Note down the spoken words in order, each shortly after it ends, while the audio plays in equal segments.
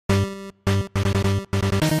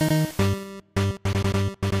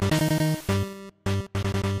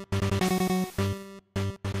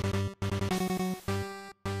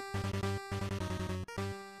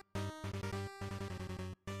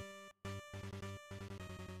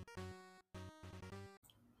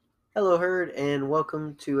Hello, Herd, and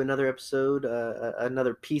welcome to another episode,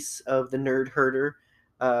 another piece of the Nerd Herder.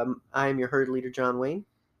 I am your herd leader, John Wayne.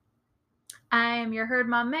 I'm your herd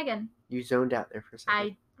mom, Megan. You zoned out there for a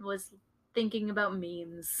second. I was thinking about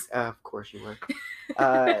memes. Of course you were.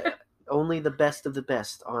 Uh, Only the best of the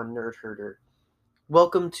best on Nerd Herder.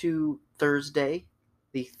 Welcome to Thursday,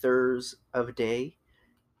 the Thurs of Day.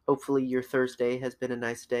 Hopefully, your Thursday has been a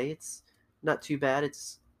nice day. It's not too bad.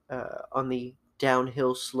 It's on the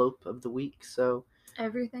downhill slope of the week, so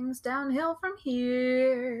Everything's downhill from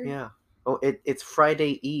here. yeah. Oh, it's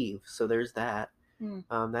Friday Eve, so there's that. Hmm.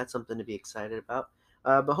 That's something to be excited about.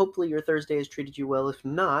 But hopefully your Thursday has treated you well. If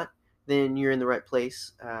not, then you're in the right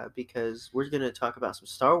place because we're going to talk about some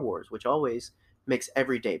Star Wars, which always makes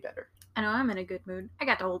every day better. I know I'm in a good mood. I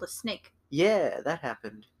got to hold a snake. Yeah, that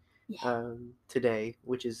happened Yeah. today,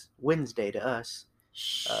 which is Wednesday to us.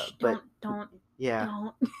 Shh. But Don't. yeah,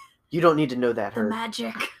 you don't need to know that, The Herd.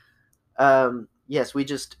 magic. Yes,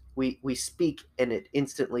 we speak and it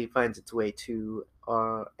instantly finds its way to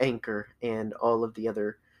Anchor and all of the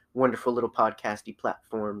other wonderful little podcasty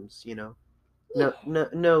platforms. Yeah.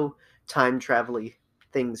 No time travel-y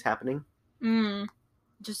things happening.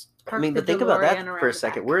 Just I park mean, the but think about DeLorean that for around a the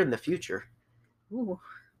second. back. We're in the future. Ooh.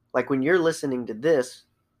 Like when you're listening to this,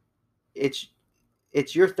 it's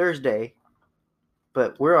your Thursday,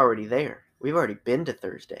 but we're already there. We've already been to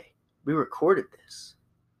Thursday. We recorded this.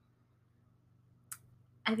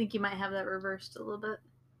 I think you might have that reversed a little bit.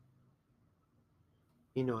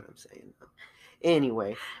 You know what I'm saying, though.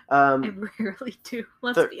 Anyway, I rarely do.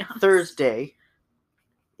 Let's be honest. Thursday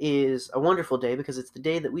is a wonderful day because it's the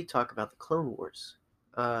day that we talk about the Clone Wars.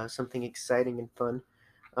 Something exciting and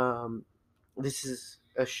fun. This is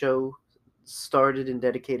a show started and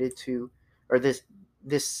dedicated to, or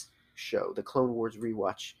this show, the Clone Wars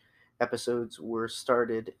rewatch episodes were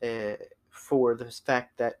started for the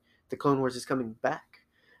fact that the Clone Wars is coming back.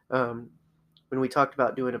 Um, when we talked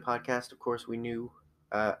about doing a podcast, of course,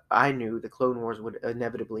 I knew the Clone Wars would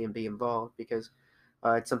inevitably be involved because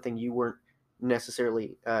it's something you weren't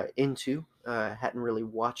necessarily into, hadn't really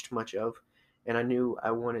watched much of, and I knew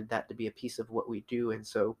I wanted that to be a piece of what we do, and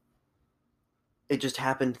so it just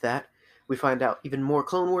happened that we find out even more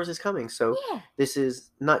Clone Wars is coming. So Yeah. this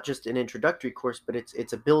is not just an introductory course, but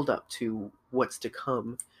it's a build up to what's to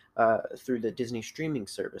come through the Disney streaming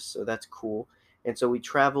service. So that's cool. And so we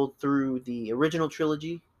traveled through the original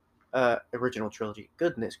trilogy.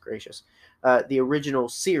 Goodness gracious, the original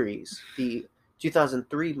series, the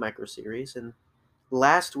 2003 micro series, and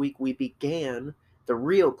last week we began the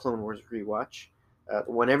real Clone Wars rewatch, the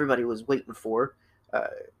one everybody was waiting for.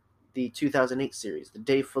 The 2008 series, the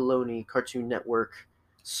Dave Filoni Cartoon Network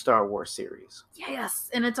Star Wars series. Yes,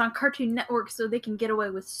 and it's on Cartoon Network, so they can get away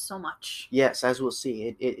with so much. Yes, as we'll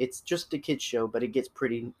see, it's just a kids show, but it gets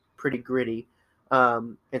pretty gritty.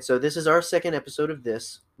 And so this is our second episode of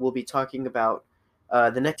this. We'll be talking about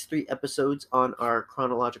the next 3 episodes on our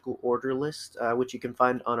chronological order list, which you can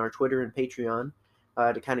find on our Twitter and Patreon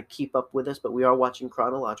to kind of keep up with us. But we are watching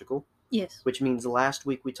chronological. Yes. Which means last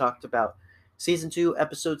week we talked about season 2,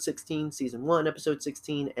 episode 16, season 1, episode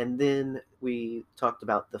 16, and then we talked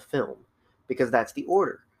about the film because that's the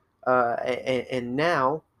order. And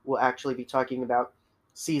now we'll actually be talking about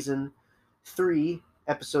season 3,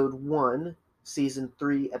 episode 1, season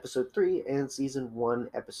 3, episode 3, and season 1,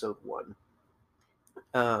 episode 1.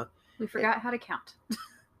 We forgot how to count.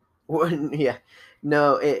 Yeah,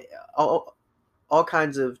 no, all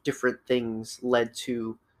kinds of different things led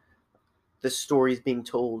to the stories being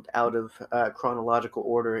told out of chronological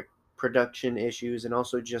order, production issues, and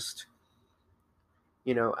also just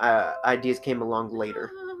ideas came along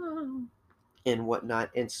later and whatnot.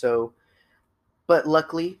 And so, but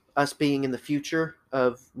luckily, us being in the future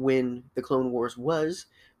of when the Clone Wars was,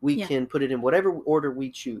 we can put it in whatever order we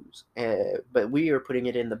choose. But we are putting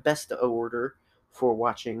it in the best order for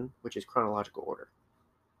watching, which is chronological order.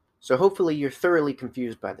 So hopefully, you're thoroughly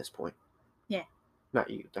confused by this point. Yeah. Not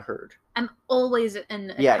you, the herd. I'm always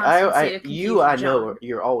in a Yeah, constant state of confusion. I know John.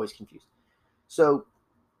 you're always confused. So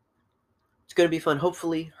it's going to be fun.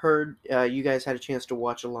 Hopefully, Herd, you guys had a chance to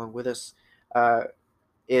watch along with us.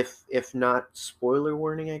 If not, spoiler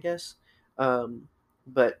warning, I guess.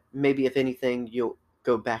 But maybe if anything, you'll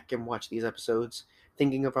go back and watch these episodes,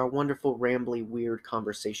 thinking of our wonderful, rambly, weird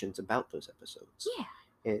conversations about those episodes. Yeah.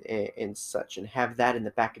 And such, and have that in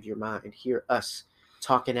the back of your mind. Hear us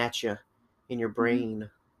talking at you in your brain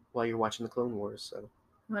while you're watching the Clone Wars. So,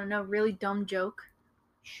 you want to know a really dumb joke?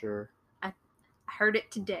 Sure. I heard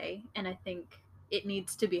it today, and I think it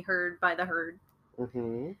needs to be heard by the herd.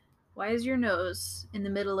 Mm-hmm. Why is your nose in the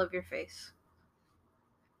middle of your face?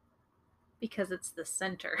 Because it's the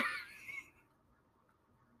center.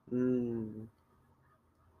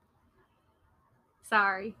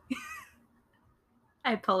 Sorry.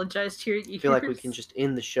 I apologize to your ears. I feel like we can just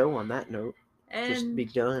end the show on that note. And just be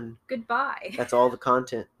done. Goodbye. That's all the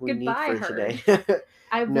content we need for today.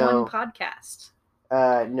 I have one podcast.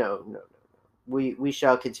 No. We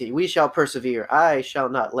shall continue. We shall persevere. I shall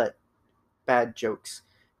not let bad jokes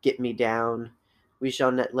get me down. We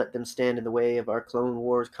shall not let them stand in the way of our Clone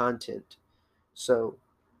Wars content. So,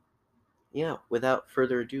 yeah, without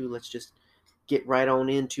further ado, let's just get right on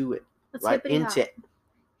into it. Hip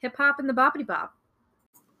hop and the boppity bop.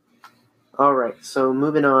 All right, so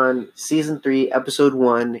moving on, Season 3, Episode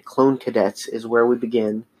 1, Clone Cadets is where we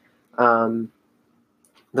begin. The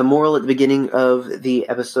moral at the beginning of the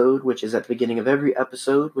episode, which is at the beginning of every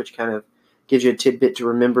episode, which kind of gives you a tidbit to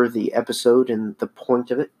remember the episode and the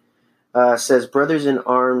point of it, says, brothers in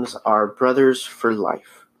arms are brothers for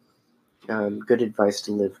life. Good advice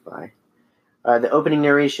to live by. The opening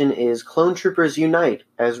narration is, Clone Troopers unite.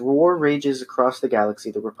 As war rages across the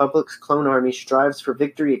galaxy, the Republic's clone army strives for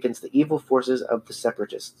victory against the evil forces of the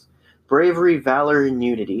Separatists. Bravery, valor, and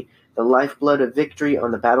unity, the lifeblood of victory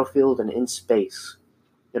on the battlefield and in space.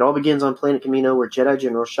 It all begins on planet Kamino, where Jedi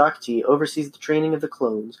General Shaak Ti oversees the training of the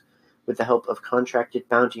clones with the help of contracted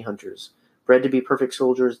bounty hunters. Bred to be perfect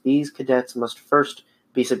soldiers, these cadets must first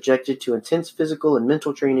be subjected to intense physical and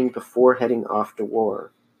mental training before heading off to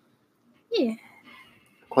war. Yeah.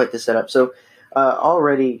 Quite the setup. So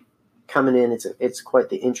already coming in, it's quite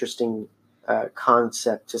the interesting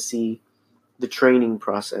concept to see the training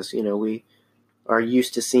process. You know, we are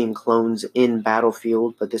used to seeing clones in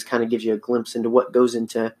battlefield, but this kind of gives you a glimpse into what goes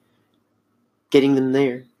into getting them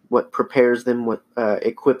there, what prepares them, what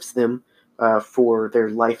equips them for their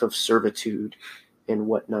life of servitude and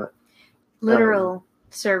whatnot. Literal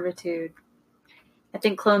servitude. I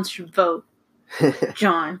think clones should vote.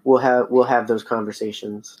 John. We'll have those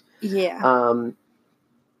conversations. Yeah.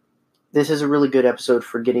 This is a really good episode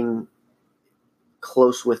for getting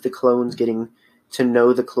close with the clones, getting to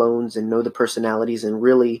know the clones and know the personalities and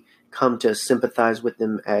really come to sympathize with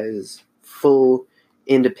them as full,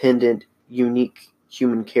 independent, unique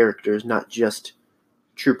human characters, not just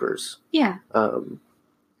troopers. Yeah.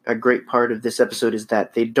 A great part of this episode is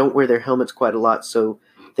that they don't wear their helmets quite a lot, so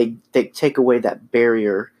they take away that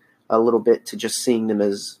barrier a little bit to just seeing them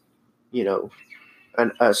as, you know,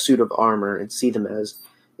 a suit of armor and see them as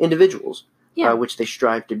individuals, which they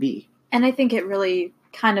strive to be. And I think it really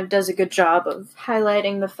kind of does a good job of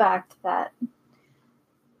highlighting the fact that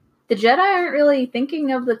the Jedi aren't really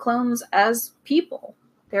thinking of the clones as people.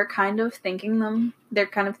 They're kind of thinking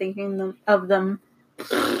of them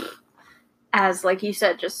as, like you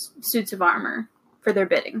said, just suits of armor for their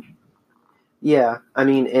bidding. Yeah, I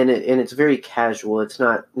mean, and it's very casual. It's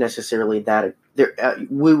not necessarily that.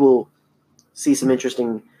 We will see some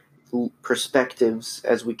interesting perspectives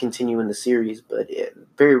as we continue in the series, but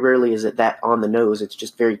very rarely is it that on the nose. It's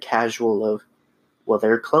just very casual of, well,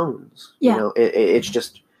 they're clones. Yeah. You know, it's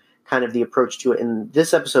just kind of the approach to it. And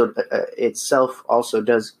this episode itself also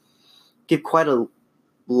does give quite a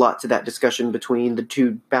lot to that discussion between the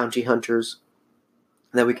two bounty hunters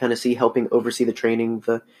that we kind of see helping oversee the training,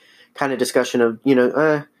 the kind of discussion of, you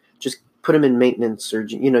know, just put them in maintenance or,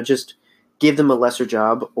 you know, just give them a lesser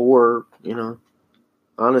job or, you know,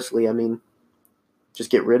 honestly, I mean, just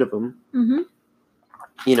get rid of them. Mm-hmm.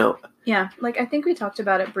 You know. Yeah, like I think we talked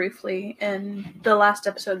about it briefly in the last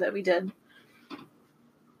episode that we did.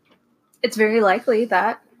 It's very likely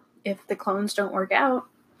that if the clones don't work out,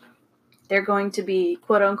 they're going to be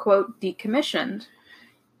quote unquote decommissioned.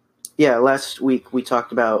 Yeah, last week we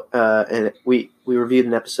talked about, and we reviewed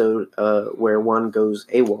an episode where one goes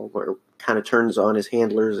AWOL, where kind of turns on his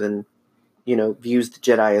handlers and, you know, views the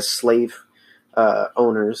Jedi as slave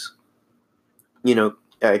owners, you know,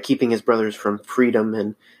 keeping his brothers from freedom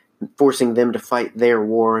and forcing them to fight their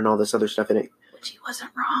war and all this other stuff in it. Which he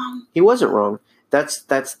wasn't wrong. He wasn't wrong. That's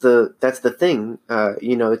the thing.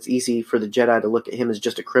 You know, it's easy for the Jedi to look at him as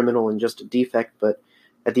just a criminal and just a defect, but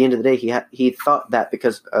at the end of the day, he thought that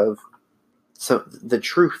because of the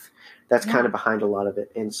truth that's kind of behind a lot of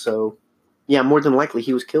it. And so, yeah, more than likely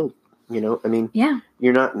he was killed. You know, I mean,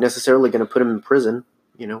 you're not necessarily going to put him in prison.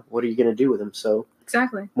 You know, what are you going to do with him? So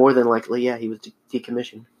exactly. More than likely, yeah, he was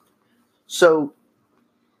decommissioned. So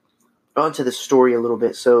onto the story a little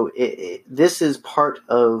bit. So this is part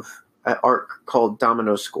of an arc called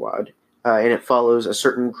Domino Squad, and it follows a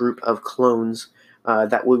certain group of clones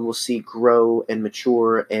that we will see grow and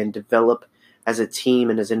mature and develop as a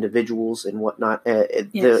team and as individuals and whatnot.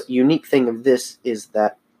 The unique thing of this is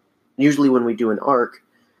that usually when we do an arc,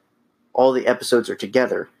 all the episodes are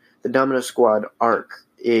together. the Domino Squad arc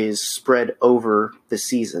is spread over the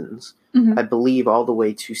seasons. Mhm. I believe all the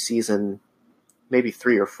way to season maybe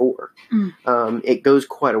 3 or 4. Mm. It goes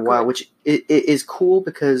quite a while, Good. which it is cool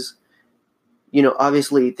because, you know,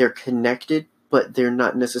 obviously they're connected, but they're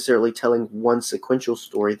not necessarily telling one sequential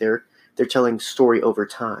story. They're telling story over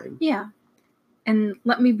time. Yeah. And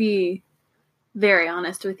let me be very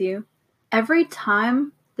honest with you. Every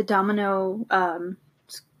time the Domino arc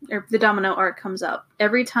comes up,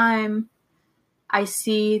 every time I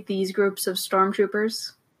see these groups of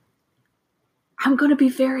stormtroopers, I'm going to be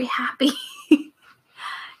very happy.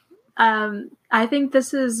 I think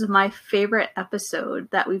this is my favorite episode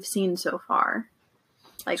that we've seen so far.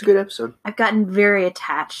 Like, It's a good episode. I've gotten very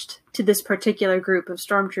attached to this particular group of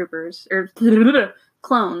stormtroopers or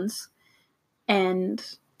clones, and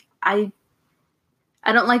I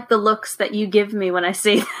don't like the looks that you give me when I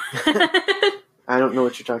say that. I don't know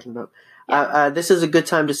what you're talking about. Yeah. This is a good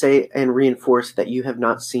time to say and reinforce that you have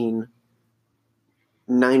not seen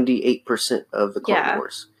 98% of the Clone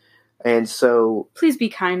Wars. And so... Please be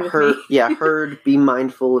kind with me. Herd, be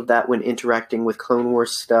mindful of that when interacting with Clone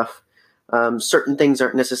Wars stuff. Certain things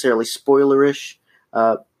aren't necessarily spoilerish.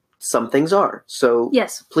 Some things are. So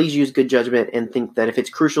yes. Please use good judgment and think that if it's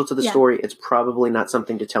crucial to the story, it's probably not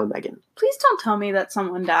something to tell Megan. Please don't tell me that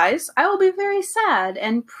someone dies. I will be very sad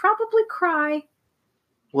and probably cry.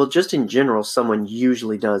 Well, just in general, someone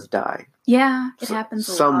usually does die. Yeah, it happens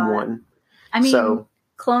a lot. Someone. I mean,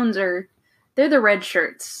 clones they're the red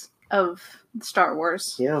shirts of Star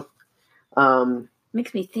Wars. Yeah.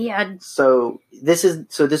 Makes me sad. So this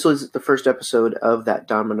was the first episode of that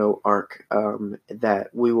Domino arc that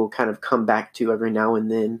we will kind of come back to every now and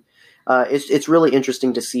then. It's really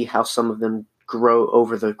interesting to see how some of them grow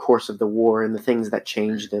over the course of the war and the things that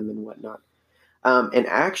change them and whatnot. And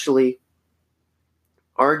actually,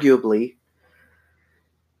 arguably,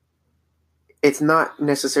 it's not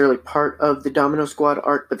necessarily part of the Domino Squad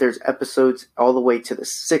arc, but there's episodes all the way to the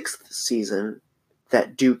 6th season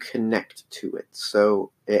that do connect to it.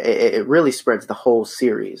 So it really spreads the whole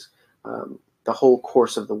series, the whole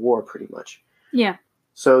course of the war, pretty much. Yeah.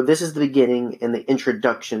 So this is the beginning and the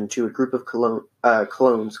introduction to a group of clones. A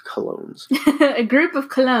group of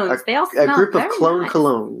clones. They all smell a group of very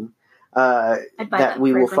clone nice. that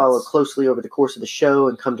we will follow closely over the course of the show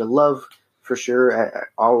and come to love for sure.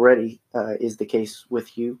 Already is the case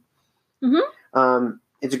with you. Mm-hmm.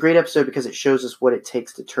 It's a great episode because it shows us what it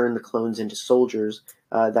takes to turn the clones into soldiers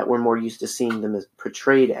that we're more used to seeing them as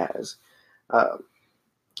portrayed as.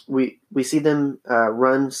 We see them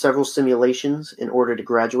run several simulations in order to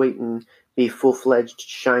graduate and be full-fledged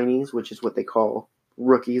shinies, which is what they call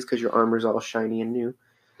rookies because your armor's all shiny and new.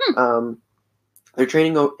 Their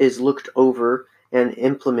training is looked over and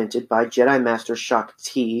implemented by Jedi Master Shaak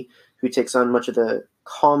Ti, who takes on much of the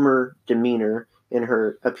calmer demeanor in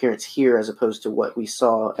her appearance here as opposed to what we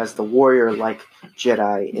saw as the warrior-like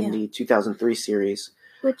Jedi in the 2003 series.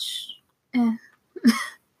 Which, I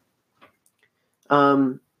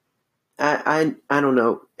don't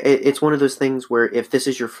know. It's one of those things where if this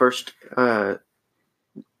is your first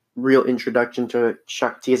real introduction to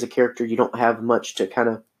Shaak Ti as a character, you don't have much to kind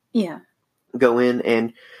of go in,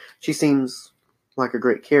 and she seems like a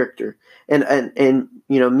great character. And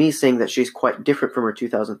you know, me saying that she's quite different from her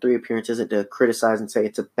 2003 appearance isn't to criticize and say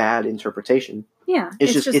it's a bad interpretation. Yeah.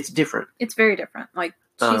 It's just it's different. It's very different. Like,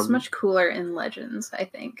 she's much cooler in Legends, I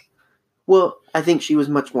think. Well, I think she was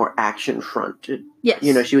much more action-fronted. Yes.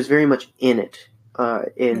 You know, she was very much in it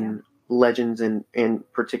in Legends, and in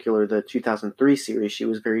particular the 2003 series. She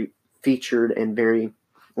was very featured and very,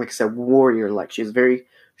 like I said, warrior-like. She was very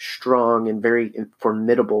strong and very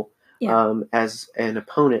formidable as an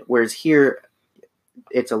opponent, whereas here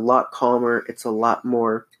it's a lot calmer, it's a lot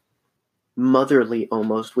more motherly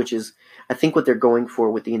almost, which is I think what they're going for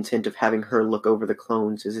with the intent of having her look over the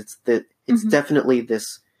clones is it's definitely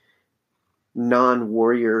this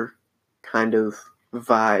non-warrior kind of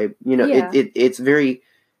vibe. You know, it's very,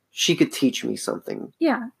 she could teach me something.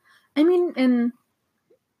 Yeah. I mean, and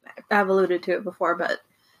I've alluded to it before, but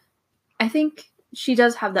I think she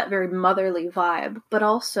does have that very motherly vibe, but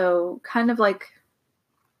also kind of like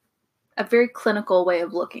a very clinical way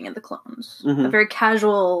of looking at the clones. Mm-hmm. A very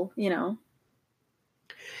casual, you know.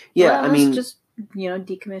 Yeah, I mean, just, you know,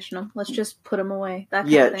 decommission them. Let's just put them away. That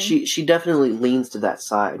kind of thing. she definitely leans to that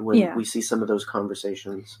side when we see some of those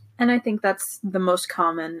conversations. And I think that's the most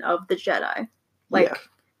common of the Jedi. Like,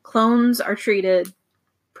 clones are treated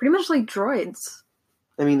pretty much like droids.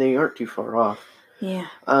 I mean, they aren't too far off. Yeah.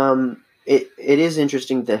 It is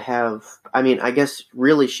interesting to have. I mean, I guess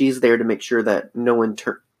really she's there to make sure that no one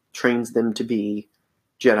trains them to be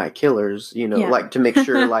Jedi killers, you know, Yeah. like to make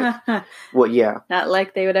sure, like, well, yeah, Not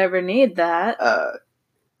like they would ever need that.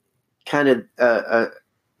 kind of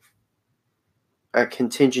a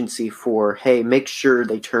contingency for, hey, make sure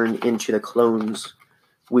they turn into the clones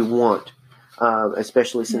we want,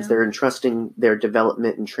 especially since they're entrusting their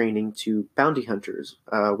development and training to bounty hunters,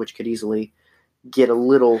 which could easily get a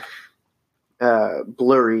little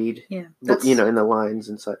blurred, Yeah, you know, in the lines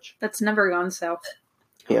and such. That's never gone south.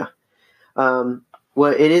 Yeah.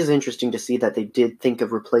 Well, it is interesting to see that they did think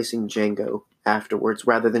of replacing Jango afterwards,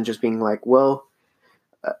 rather than just being like, well,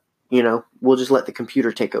 you know, we'll just let the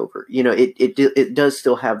computer take over. You know, it does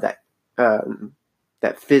still have that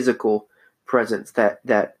that physical presence,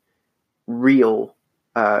 that real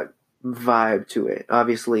vibe to it.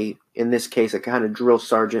 Obviously, in this case, a kind of drill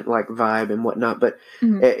sergeant like vibe and whatnot, but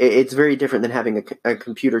it's very different than having a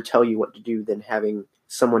computer tell you what to do than having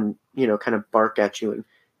someone, you know, kind of bark at you and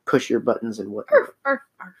push your buttons and whatnot.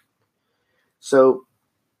 So,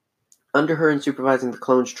 under her and supervising the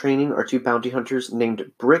clones' training are two bounty hunters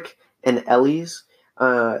named Brick and Ellies.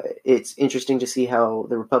 It's interesting to see how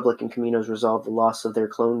the Republic and Caminos resolve the loss of their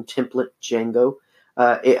clone template, Jango.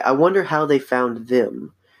 I wonder how they found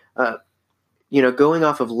them. You know, going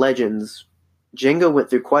off of legends, Jango went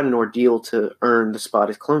through quite an ordeal to earn the spot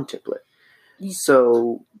as clone template. Yeah.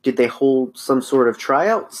 So, did they hold some sort of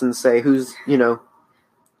tryouts and say who's, you know,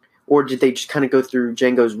 or did they just kind of go through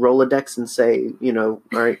Jango's Rolodex and say, you know,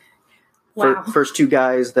 all right, wow. First two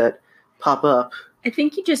guys that pop up. I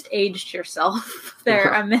think you just aged yourself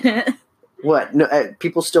there a minute. What? No,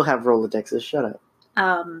 people still have Rolodexes. Shut up.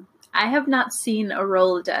 I have not seen a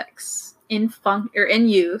Rolodex in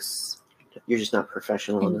use. You're just not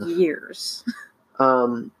professional in enough. Years.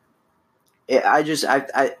 I just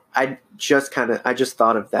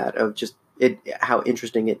thought of that, of just how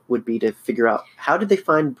interesting it would be to figure out how did they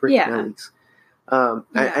find Brick and Ellies.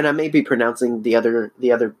 And I may be pronouncing the other.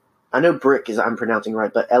 I know Brick is I'm pronouncing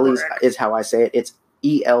right, but Ellies is how I say it. It's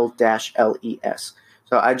EL-LES.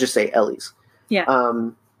 So I just say Ellies. Yeah.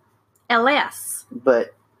 LS.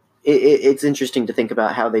 But it's interesting to think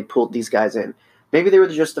about how they pulled these guys in. Maybe they were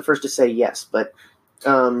just the first to say yes, but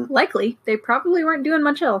likely they probably weren't doing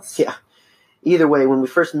much else. Yeah. Either way, when we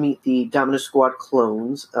first meet the Dominus Squad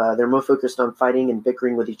clones, they're more focused on fighting and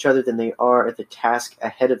bickering with each other than they are at the task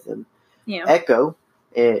ahead of them. Yeah. Echo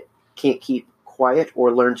can't keep quiet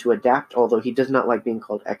or learn to adapt, although he does not like being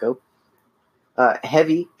called Echo.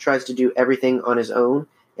 Heavy tries to do everything on his own,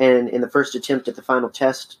 and in the first attempt at the final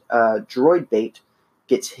test, Droid Bait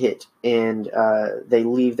gets hit, and they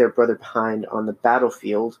leave their brother behind on the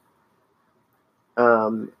battlefield.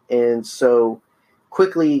 And so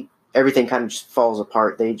quickly, everything kind of just falls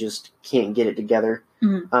apart. They just can't get it together.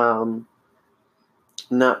 Mm-hmm.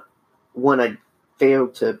 Not one I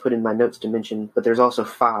failed to put in my notes to mention, but there's also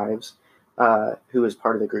Fives, who is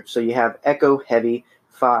part of the group. So you have Echo, Heavy,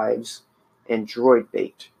 Fives, and Droid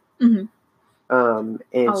Bait. Mm-hmm.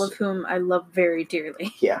 And all of whom I love very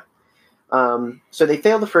dearly. Yeah. So they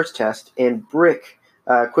fail the first test, and Brick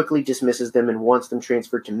quickly dismisses them and wants them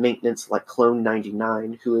transferred to maintenance like Clone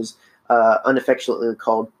 99, who is unaffectionately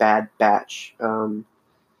called Bad Batch.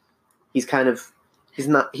 He's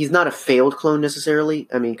not a failed clone necessarily.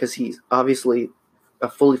 I mean, because he's obviously a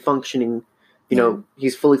fully functioning,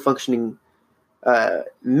 he's fully functioning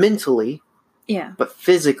mentally. Yeah. But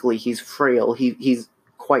physically, he's frail. He's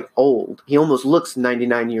quite old. He almost looks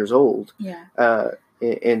 99 years old. Yeah.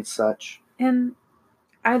 And such. And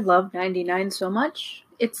I love 99 so much.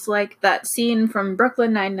 It's like that scene from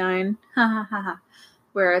Brooklyn Nine-Nine,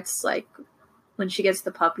 where it's like when she gets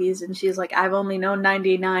the puppies and she's like, I've only known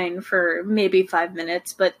 99 for maybe 5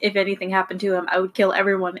 minutes, but if anything happened to him, I would kill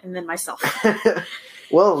everyone and then myself.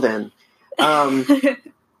 Well then,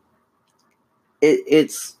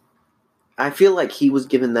 it's I feel like he was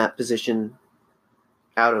given that position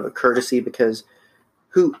out of a courtesy, because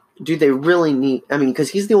who do they really need? I mean, because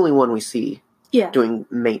he's the only one we see doing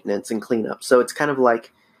maintenance and cleanup. So it's kind of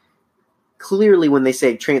like, clearly when they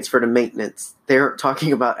say transfer to maintenance, they aren't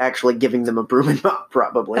talking about actually giving them a broom and mop,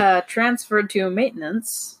 probably. Transferred to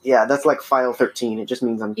maintenance. Yeah, that's like file 13. It just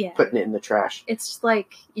means I'm putting it in the trash. It's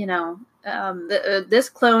like, this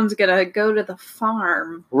clone's gonna go to the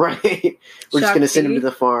farm. Right. We're just gonna send him to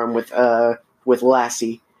the farm with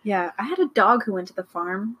Lassie. Yeah, I had a dog who went to the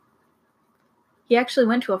farm. He actually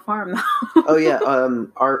went to a farm, though. Oh yeah,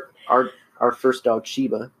 our first dog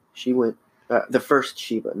Sheba, she went. The first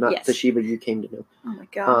Sheba, not the Sheba you came to know. Oh my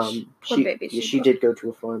gosh, poor baby Sheba. She did go to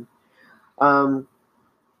a farm.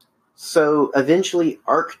 So eventually,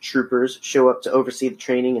 ARC troopers show up to oversee the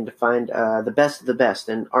training and to find the best of the best.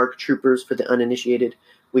 And ARC troopers, for the uninitiated,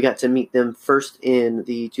 We got to meet them first in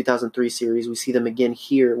the 2003 series. We see them again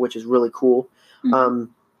here, which is really cool. Mhm.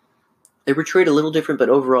 They were portrayed a little different, but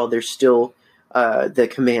overall they're still the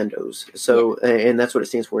Commandos. So, and that's what it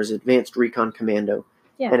stands for, is Advanced Recon Commando.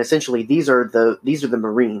 Yeah. And essentially, these are the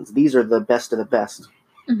Marines. These are the best of the best.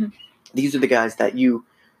 Mhm. These are the guys that you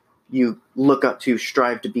look up to,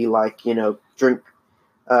 strive to be like. Drink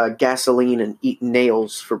gasoline and eat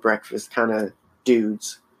nails for breakfast kind of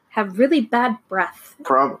dudes. Have really bad breath.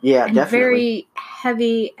 Yeah, and definitely.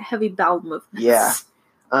 Very heavy bowel movements. Yeah.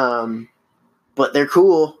 But they're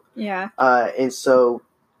cool. Yeah. And so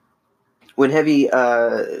when Heavy,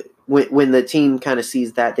 when the team kind of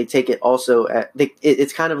sees that, they take it also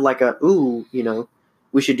it's kind of like ooh,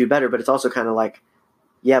 we should do better, but it's also kind of like,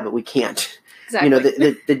 yeah, but we can't. Exactly.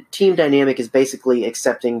 The team dynamic is basically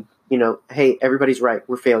accepting, hey, everybody's right.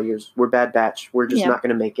 We're failures. We're bad batch. We're just not going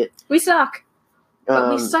to make it. We suck.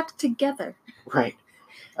 But we suck together. Right.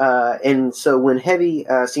 And so when Heavy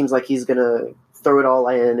seems like he's going to throw it all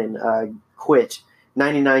in and quit,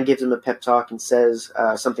 99 gives him a pep talk and says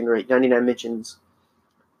something great. 99 mentions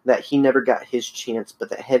that he never got his chance, but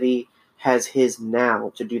that Heavy has his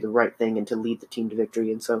now to do the right thing and to lead the team to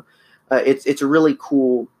victory. And so it's a really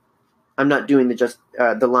cool. I'm not doing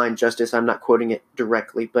the line justice. I'm not quoting it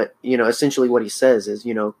directly, but essentially what he says is,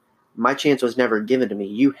 my chance was never given to me.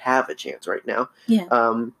 You have a chance right now.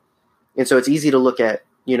 Yeah. And so it's easy to look at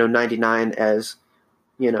 99 as,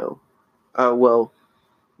 well,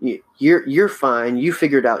 you're fine. You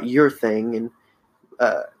figured out your thing, and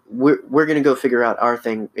we're going to go figure out our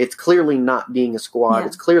thing. It's clearly not being a squad. Yeah.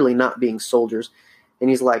 It's clearly not being soldiers. And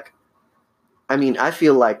he's like, I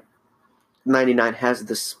feel like 99 has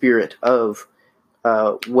the spirit of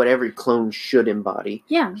what every clone should embody.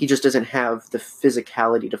 Yeah. He just doesn't have the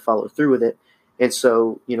physicality to follow through with it. And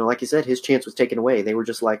so, like you said, his chance was taken away. They were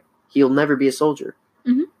just like, he'll never be a soldier.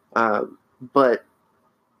 Mm-hmm. But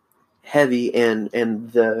Heavy and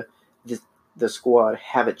the squad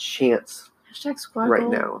have a chance #squad right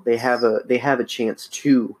goal. now. They have a chance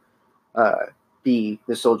to be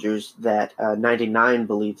the soldiers that 99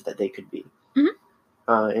 believes that they could be.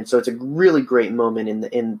 Mm-hmm. And so it's a really great moment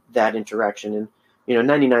in that interaction. And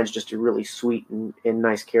 99 is just a really sweet and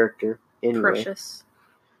nice character. Anyway. Precious.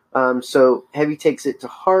 So Heavy takes it to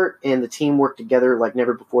heart, and the team work together like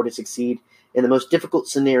never before to succeed in the most difficult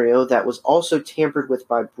scenario that was also tampered with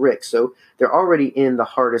by Brick. So they're already in the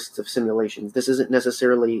hardest of simulations. This isn't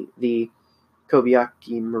necessarily the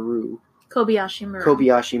Kobayashi Maru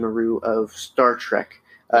of Star Trek.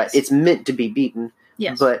 Yes. It's meant to be beaten.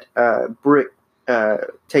 Yes. But Brick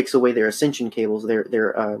takes away their ascension cables,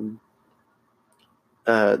 their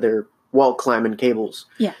wall climbing cables.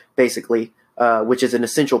 Yeah. Basically. Which is an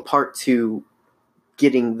essential part to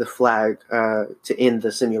getting the flag to end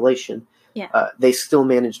the simulation. Yeah. They still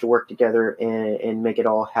manage to work together and make it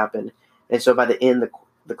all happen. And so by the end,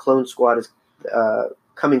 the clone squad is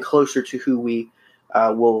coming closer to who we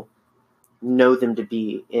will know them to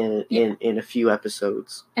be in a few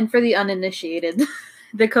episodes. And for the uninitiated,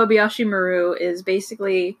 the Kobayashi Maru is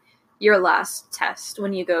basically your last test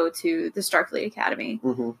when you go to the Starfleet Academy.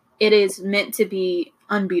 Mm-hmm. It is meant to be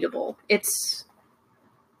unbeatable. It's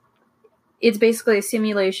basically a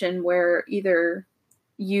simulation where either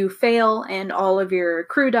you fail and all of your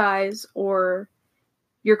crew dies, or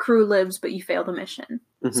your crew lives but you fail the mission.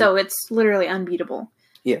 Mm-hmm. So it's literally unbeatable.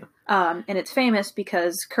 Yeah. And it's famous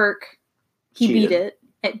because Kirk, he Cheated. beat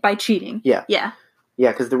it by cheating. Yeah. Yeah.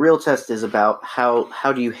 Yeah, because the real test is about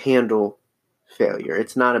how do you handle failure.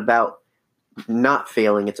 It's not about not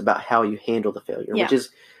failing. It's about how you handle the failure, which is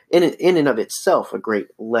in and of itself a great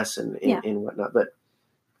lesson in whatnot. But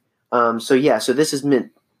so this is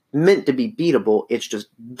meant to be beatable. It's just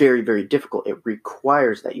very, very difficult. It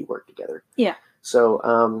requires that you work together. Yeah.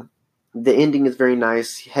 So the ending is very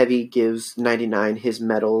nice. Heavy gives 99 his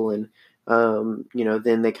medal, and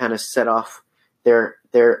then they kind of set off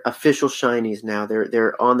their official shinies now.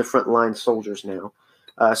 They're on the front line soldiers now.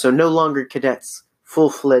 So no longer cadets,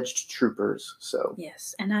 full-fledged troopers. So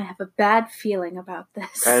yes, and I have a bad feeling about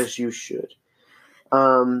this. As you should.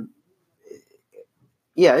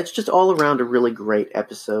 It's just all around a really great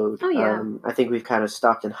episode. Oh, yeah. I think we've kind of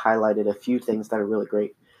stopped and highlighted a few things that are really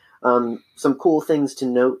great. Some cool things to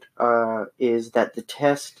note is that the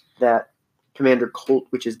test that Commander Colt,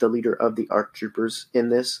 which is the leader of the ARC troopers in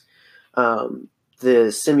this,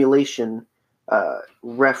 the simulation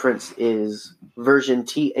reference is version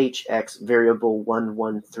THX variable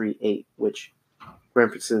 1138, which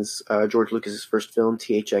references George Lucas's first film,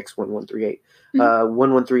 THX 1138.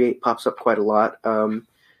 1138 pops up quite a lot.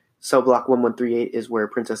 Cell block 1138 is where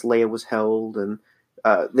Princess Leia was held, and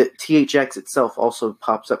THX itself also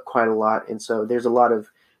pops up quite a lot, and so there's a lot of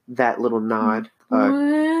that little nod.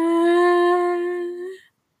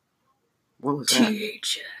 What was that?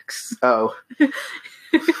 THX. Oh.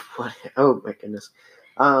 What? Oh my goodness.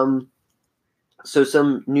 So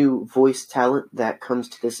some new voice talent that comes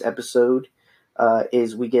to this episode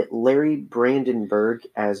is we get Larry Brandenburg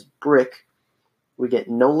as Brick. We get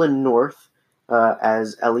Nolan North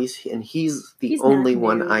as Elise, and he's only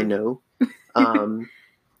one I know.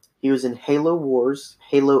 He was in Halo Wars,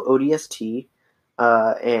 Halo ODST,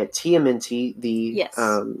 and TMNT,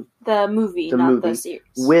 the movie, not the series,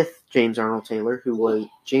 with James Arnold Taylor,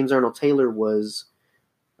 James Arnold Taylor was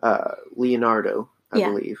Leonardo, I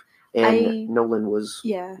believe, and Nolan was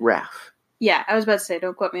Raph. Yeah, I was about to say,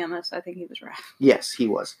 don't quote me on this. I think he was Raph. Yes, he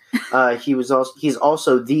was. He's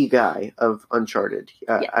also the guy of Uncharted.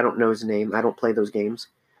 I don't know his name. I don't play those games,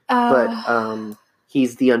 but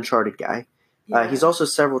he's the Uncharted guy. Yeah. He's also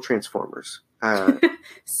several Transformers.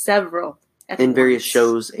 Several. In various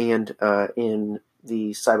shows and in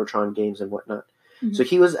the Cybertron games and whatnot. Mm-hmm. So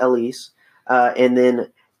he was Elise. And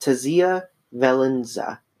then Tazia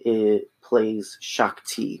Valenza plays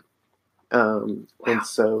Shakti. Wow. And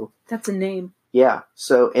so... That's a name. Yeah.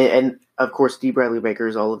 So, and of course, D. Bradley Baker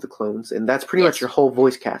is all of the clones. And that's pretty much your whole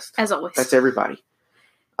voice cast. As always. That's everybody.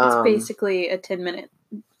 It's basically a 10-minute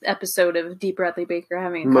episode of D. Bradley Baker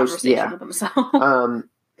having a conversation with himself.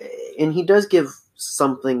 And he does give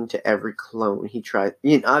something to every clone he tries.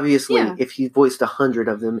 Obviously, if he voiced 100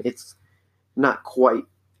 of them, it's not quite.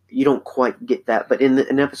 You don't quite get that. But in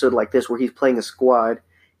an episode like this, where he's playing a squad,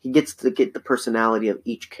 he gets to get the personality of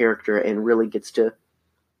each character and really gets to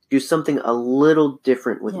do something a little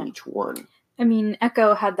different with each one. I mean,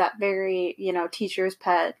 Echo had that very, teacher's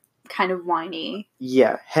pet, kind of whiny.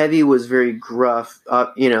 Yeah, Heavy was very gruff,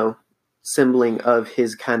 symboling of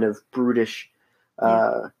his kind of brutish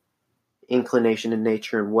inclination in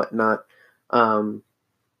nature and whatnot. I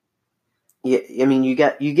mean, you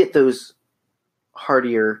get those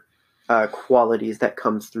heartier qualities that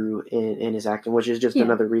comes through in his acting, which is just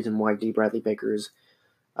another reason why D. Bradley Baker is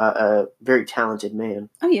a very talented man.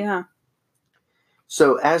 Oh, yeah.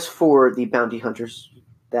 So as for the bounty hunters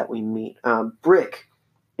that we meet, Brick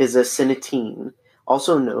is a Sinatine,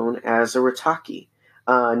 also known as a Rataki,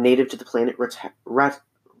 native to the planet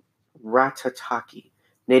Ratataki.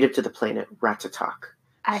 Native to the planet Ratatak.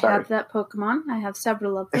 I have that Pokemon. I have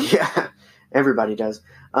several of them. Yeah, everybody does.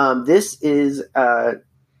 This is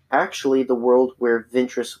actually the world where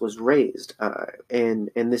Ventress was raised, and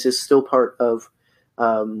this is still part of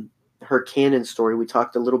her canon story. We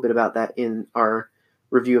talked a little bit about that in our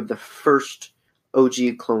review of the first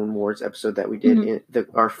OG Clone Wars episode that we did, in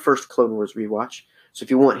our first Clone Wars rewatch. So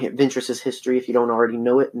if you want Ventress's history, if you don't already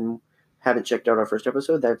know it and haven't checked out our first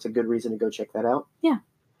episode, that's a good reason to go check that out. Yeah.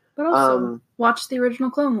 But also, watch the original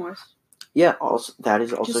Clone Wars. Yeah, also that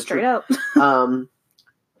is also just straight true. up.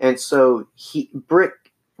 And so Brick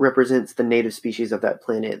represents the native species of that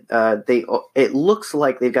planet. It looks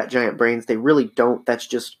like they've got giant brains. They really don't. That's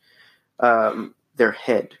just their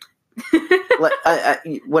head. What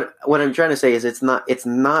I'm trying to say is it's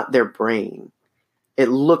not their brain. It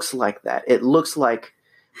looks like that. It looks like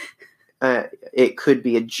it could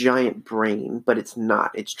be a giant brain, but it's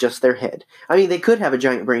not. It's just their head. I mean, they could have a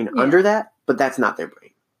giant brain under that, but that's not their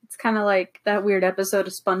brain. It's kind of like that weird episode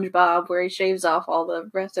of SpongeBob where he shaves off all the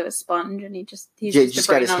rest of his sponge and he's just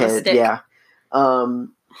got his head. Yeah,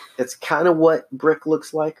 it's kind of what Brick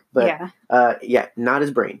looks like, but not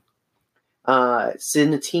his brain.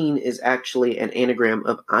 Sinatine is actually an anagram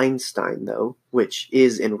of Einstein, though, which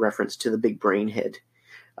is in reference to the big brain head.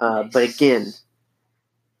 Nice. But again,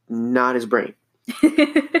 not his brain.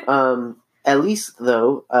 Elise,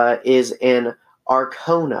 though, is an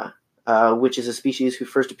Arcona, which is a species who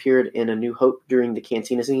first appeared in A New Hope during the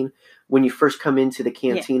Cantina scene. When you first come into the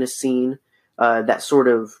Cantina scene, that sort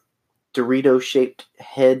of Dorito-shaped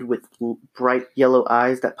head with bright yellow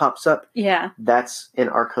eyes that pops up. Yeah. That's an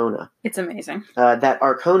Arcona. It's amazing. That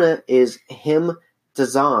Arcona is Him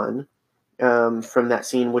Dazan from that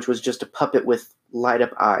scene, which was just a puppet with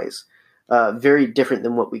light-up eyes. Very different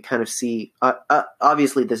than what we kind of see.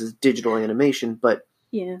 Obviously, this is digital animation, but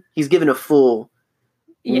he's given a full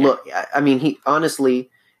look. I mean, he honestly,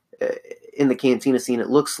 in the Cantina scene, it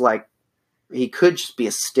looks like he could just be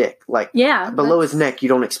a stick. Like, below his neck, you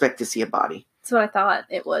don't expect to see a body. That's what I thought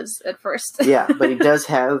it was at first. Yeah, but he does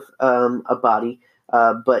have a body.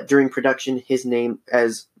 But during production, his name,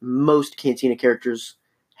 as most Cantina characters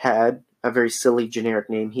had, a very silly generic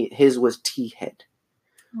name. His was T-Head.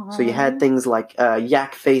 Aww. So you had things like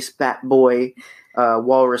Yak Face, Bat Boy,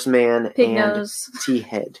 Walrus Man, Pig Nose.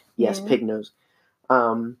 T-Head. Yes, Pig Nose.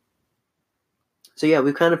 So yeah,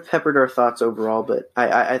 we've kind of peppered our thoughts overall, but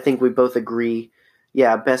I think we both agree.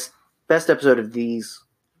 Yeah, best episode of these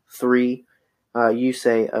three. You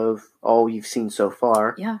say of all you've seen so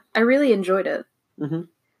far. Yeah, I really enjoyed it. Mm-hmm.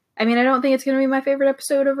 I mean, I don't think it's going to be my favorite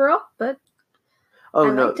episode overall, but I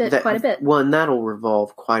liked it quite a bit. Well, and that'll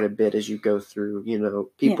revolve quite a bit as you go through.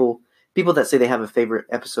 People that say they have a favorite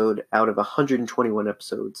episode out of 121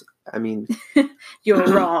 episodes. I mean, you're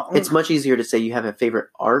wrong. It's much easier to say you have a favorite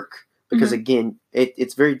arc because again,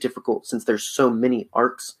 it's very difficult since there's so many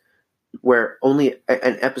arcs where only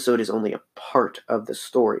an episode is only a part of the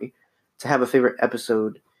story. To have a favorite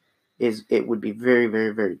episode it would be very,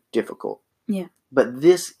 very, very difficult. Yeah. But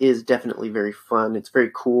this is definitely very fun. It's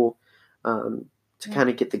very cool to kind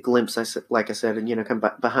of get the glimpse, like I said, and come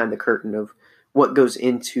behind the curtain of what goes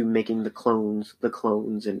into making the clones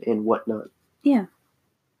and whatnot. Yeah.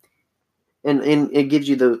 And it gives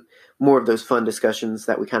you more of those fun discussions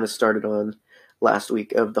that we kind of started on last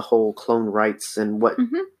week of the whole clone rights and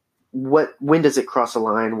when does it cross a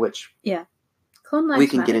line, which Clone Lives we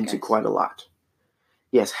can Matter, get into guys. quite a lot.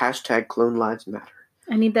 Yes, # Clone Lives Matter.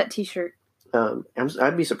 I need that t-shirt.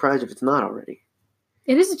 I'd be surprised if it's not already.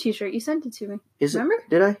 It is a t-shirt. You sent it to me. Remember?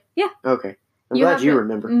 Did I? Yeah. Okay. I'm glad you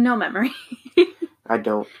remember. No memory. I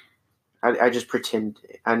don't. I just pretend.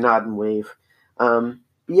 I nod and wave.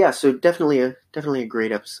 Yeah, so definitely a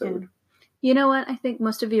great episode. Yeah. You know what? I think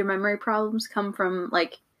most of your memory problems come from,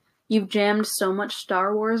 like, you've jammed so much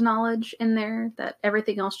Star Wars knowledge in there that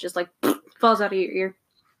everything else just, like, falls out of your ear.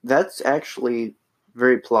 That's actually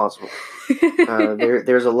very plausible.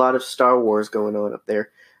 There's a lot of Star Wars going on up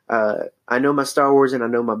there. I know my Star Wars and I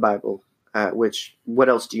know my Bible, which, what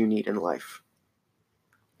else do you need in life?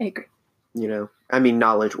 I agree. I mean,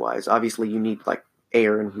 knowledge-wise. Obviously, you need, like,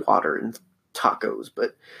 air and water and tacos,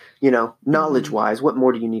 but, knowledge-wise, what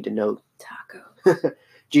more do you need to know? Tacos.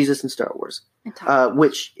 Jesus and Star Wars. And tacos.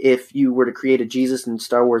 Which, if you were to create a Jesus and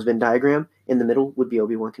Star Wars Venn diagram, in the middle would be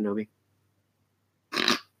Obi-Wan Kenobi.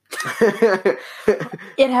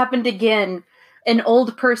 It happened again. An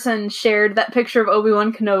old person shared that picture of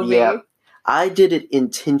Obi-Wan Kenobi. Yeah. I did it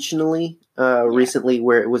intentionally recently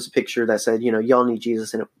where it was a picture that said, y'all need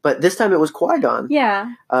Jesus in it. But this time it was Qui-Gon.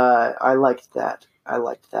 Yeah. I liked that. I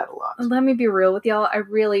liked that a lot. Let me be real with y'all. I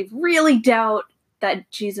really, really doubt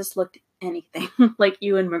that Jesus looked anything like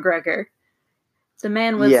Ewan McGregor. The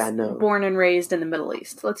man was born and raised in the Middle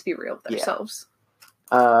East. Let's be real with ourselves.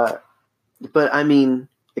 But, I mean,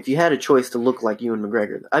 if you had a choice to look like Ewan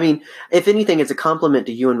McGregor, I mean, if anything, it's a compliment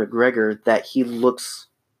to Ewan McGregor that he looks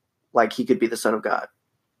like he could be the Son of God.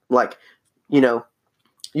 Like, you're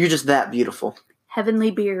just that beautiful.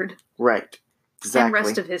 Heavenly beard. Right. Exactly. And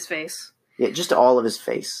rest of his face. Yeah, just all of his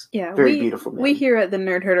face. Yeah. Very beautiful man. We here at the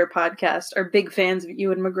Nerd Herder podcast are big fans of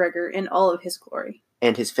Ewan McGregor in all of his glory.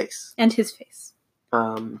 And his face.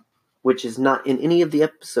 Which is not in any of the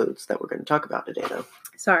episodes that we're going to talk about today, though.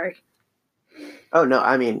 Sorry. Oh, no,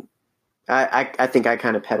 I mean, I think I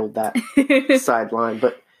kind of peddled that sideline,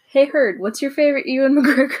 but... Hey, Herd, what's your favorite Ewan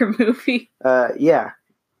McGregor movie? Yeah.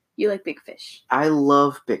 You like Big Fish. I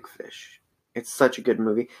love Big Fish. It's such a good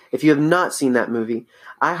movie. If you have not seen that movie,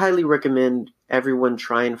 I highly recommend everyone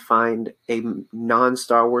try and find a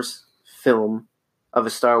non-Star Wars film of a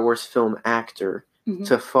Star Wars film actor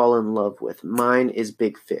to fall in love with. Mine is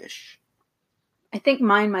Big Fish. I think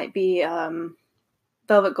mine might be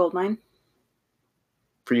Velvet Goldmine.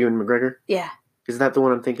 For Ewan McGregor? Yeah. Is that the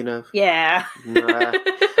one I'm thinking of? Yeah.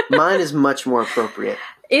 Mine is much more appropriate.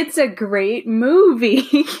 It's a great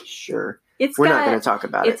movie. Sure. We're not going to talk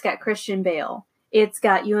about it. It's got Christian Bale. It's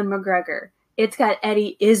got Ewan McGregor. It's got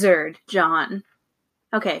Eddie Izzard, John.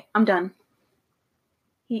 Okay, I'm done.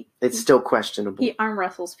 It's still questionable. He arm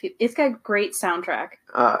wrestles people. It's got a great soundtrack.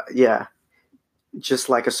 Yeah. Just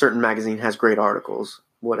like a certain magazine has great articles.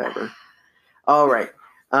 Whatever. All right.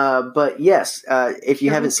 But yes, if you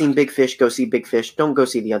haven't seen Big Fish, go see Big Fish. Don't go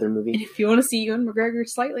see the other movie. And if you want to see Ewan McGregor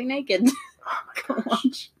slightly naked, go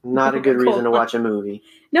watch. Not a good reason to watch a movie.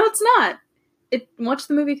 No, it's not. Watch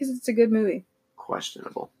the movie because it's a good movie.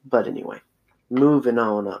 Questionable. But anyway, moving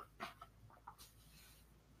on up.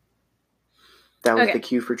 That was the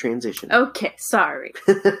cue for transition. Okay, sorry.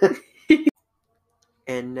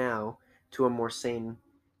 And now to a more sane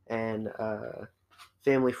and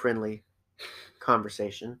family-friendly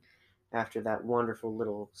conversation after that wonderful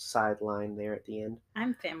little sideline there at the end.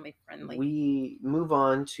 I'm family-friendly. We move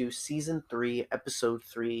on to Season 3, Episode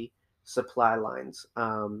 3, Supply Lines.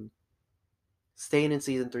 Staying in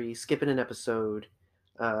Season 3, skipping an episode.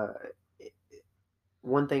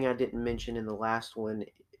 One thing I didn't mention in the last one,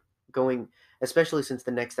 especially since the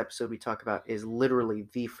next episode we talk about is literally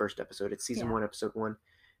the first episode. It's Season 1, Episode 1.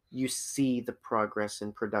 you see the progress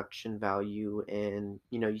in production value, and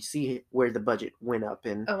you see where the budget went up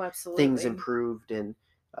and Oh, things absolutely. improved, and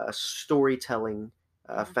storytelling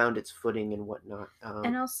Yeah. found its footing and whatnot.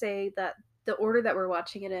 And I'll say that the order that we're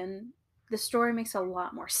watching it in, the story makes a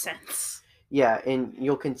lot more sense. Yeah, and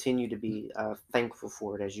you'll continue to be thankful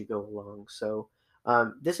for it as you go along. So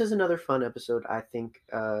this is another fun episode. I think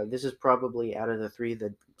this is probably, out of the three,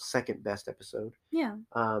 the second best episode. Yeah.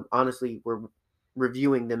 Honestly, we're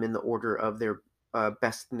reviewing them in the order of their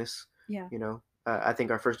bestness. Yeah. I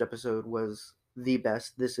think our first episode was the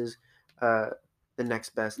best. This is uh, the next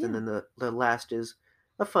best, and Yeah. then the last is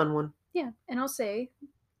a fun one. Yeah. And I'll say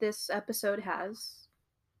this episode has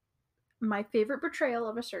my favorite portrayal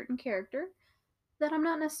of a certain character that I'm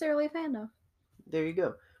not necessarily a fan of. There you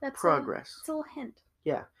go. That's Progress. it's a little hint.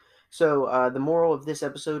 Yeah. So the moral of this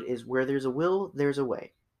episode is, where there's a will, there's a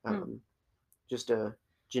way. Just a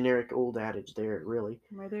generic old adage there, really.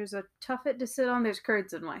 Where there's a tuffet to sit on, there's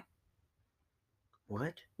curds and whey.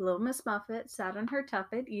 What? Little Miss Muffet sat on her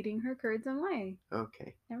tuffet eating her curds and whey.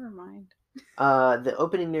 Okay. Never mind. The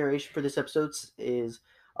opening narration for this episode is,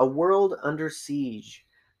 "A world under siege.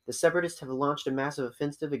 The Separatists have launched a massive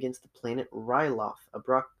offensive against the planet Ryloth.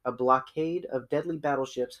 A blockade of deadly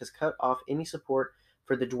battleships has cut off any support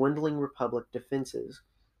for the dwindling Republic defenses.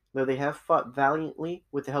 Though they have fought valiantly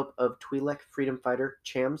with the help of Twi'lek freedom fighter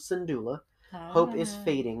Cham Syndulla, hope is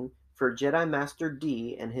fading for Jedi Master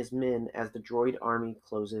D and his men as the droid army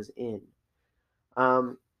closes in."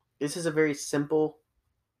 This is a very simple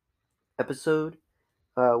episode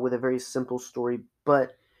with a very simple story,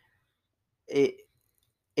 but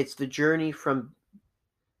it's the journey from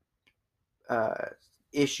uh,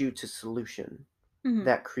 issue to solution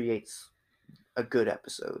that creates a good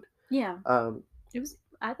episode. Yeah. Um,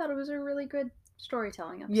 I thought it was a really good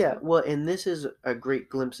storytelling episode. Yeah, well, and this is a great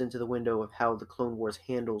glimpse into the window of how the Clone Wars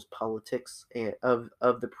handles politics of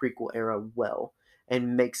the prequel era well,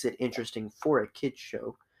 and makes it interesting for a kids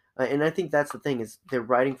show. And I think that's the thing, is they're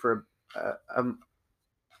writing for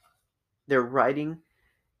their writing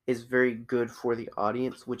is very good for the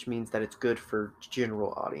audience, which means that it's good for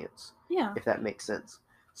general audience. Yeah. If that makes sense.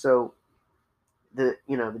 So the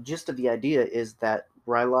gist of the idea is that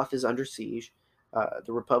Ryloth is under siege.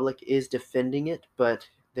 The Republic is defending it, but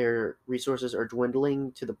their resources are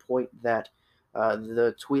dwindling to the point that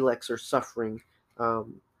the Twi'leks are suffering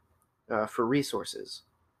for resources.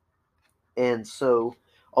 And so,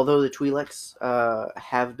 although the Twi'leks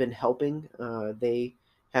have been helping, they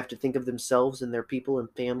have to think of themselves and their people and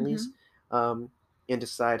families, and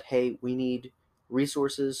decide, hey, we need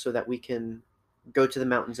resources so that we can go to the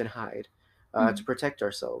mountains and hide to protect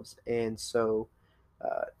ourselves. And so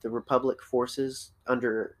the Republic forces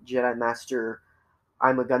under Jedi Master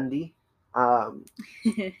Imagundi,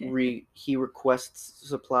 he requests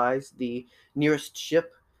supplies. The nearest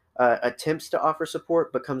ship attempts to offer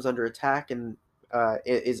support, but comes under attack and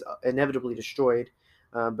is inevitably destroyed.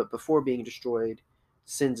 But before being destroyed,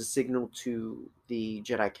 sends a signal to the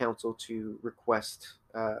Jedi Council to request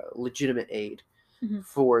legitimate aid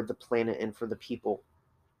for the planet and for the people.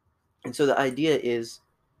 And so the idea is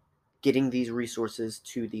getting these resources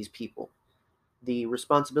to these people. The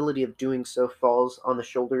responsibility of doing so falls on the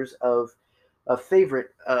shoulders of a favorite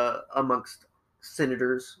amongst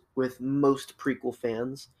senators with most prequel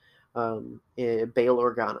fans, Bail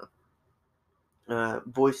Organa,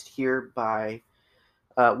 voiced here by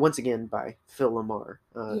once again by Phil Lamar,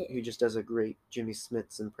 who just does a great Jimmy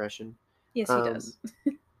Smits impression. Yes, he does.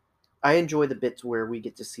 I enjoy the bits where we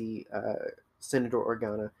get to see Senator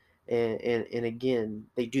Organa, and again,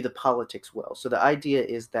 they do the politics well. So the idea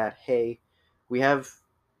is that, hey, we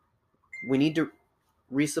need to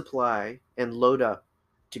resupply and load up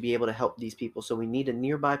to be able to help these people. So we need a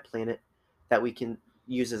nearby planet that we can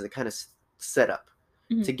use as a kind of setup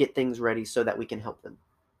to get things ready so that we can help them.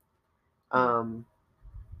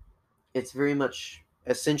 It's very much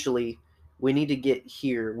essentially, we need to get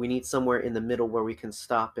here. We need somewhere in the middle where we can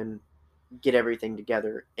stop and get everything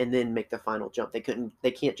together and then make the final jump.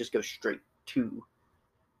 They can't just go straight to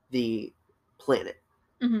the planet.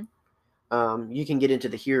 You can get into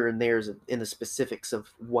the here and there's in the specifics of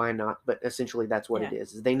why not, but essentially that's what it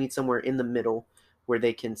is. They need somewhere in the middle where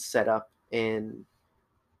they can set up and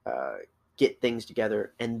get things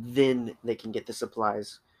together, and then they can get the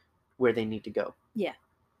supplies where they need to go. Yeah.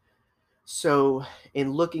 So,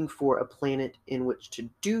 in looking for a planet in which to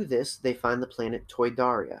do this, they find the planet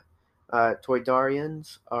Toydaria.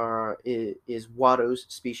 Toydarians is Watto's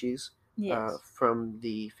species from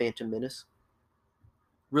the Phantom Menace.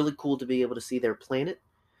 Really cool to be able to see their planet,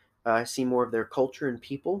 see more of their culture and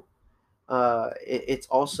people. It's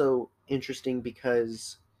also interesting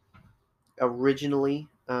because originally,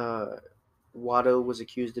 Watto was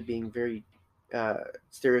accused of being very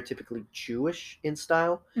stereotypically Jewish in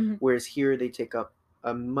style, Mhm. whereas here they take up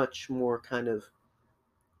a much more kind of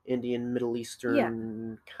Indian, Middle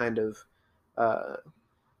Eastern kind of uh,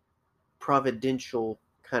 providential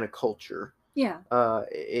kind of culture. Yeah.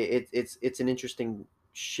 It's an interesting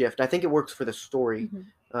shift. I think it works for the story.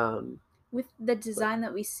 Um, With the design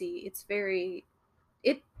that we see, it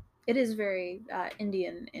is very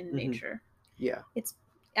Indian in mhm, nature. yeah, It's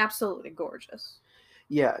absolutely gorgeous.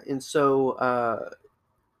 yeah, and so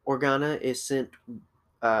Organa is sent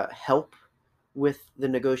help with the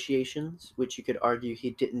negotiations, which you could argue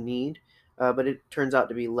he didn't need, but it turns out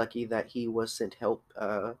to be lucky that he was sent help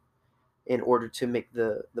in order to make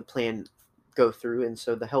the plan go through. And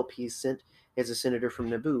so the help he's sent is a senator from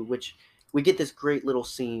Naboo, which we get this great little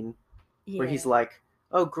scene where he's Yeah. like,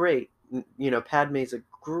 "Oh, great, Padme's a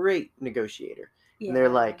great negotiator," and they're Yeah.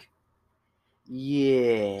 like,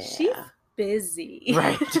 She's "Yeah, busy.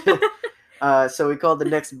 right." So we called the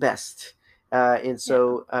next best, and Yeah.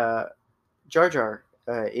 so Jar Jar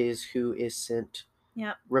is who is sent.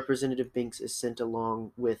 Yeah. Representative Binks is sent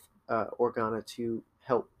along with Organa to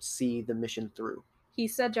help see the mission through. He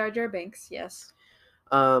said Jar Jar Binks, yes.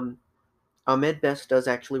 Um, Ahmed Best does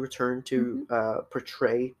actually return to Mhm.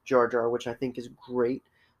 portray Jar Jar, which I think is great.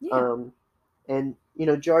 Yeah. Um, and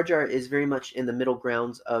Jar Jar is very much in the middle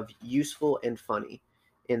grounds of useful and funny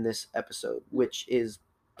in this episode, which is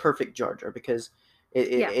perfect Jar Jar because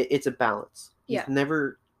Yeah. it's a balance. He's Yeah.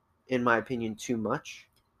 never, in my opinion, too much.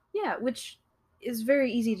 Yeah, which is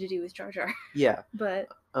very easy to do with Jar Jar. Yeah. But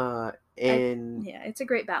And yeah, it's a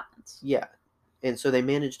great balance. yeah, and so they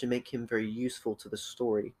managed to make him very useful to the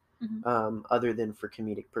story, Mhm. other than for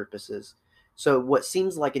comedic purposes. So what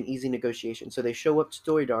seems like an easy negotiation. So they show up to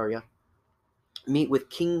Toydaria, meet with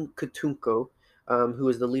King Katunko, who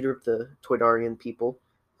is the leader of the Toydarian people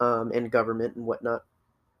and government and whatnot.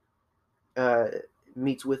 Uh,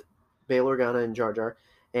 Meets with Bail Organa and Jar Jar,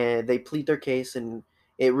 and they plead their case. And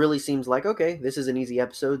it really seems like, okay, this is an easy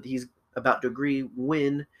episode. He's about to agree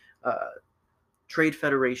when Trade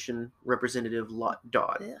Federation representative Lot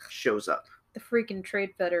Dodd Ugh. shows up. The freaking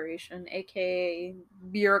Trade Federation, aka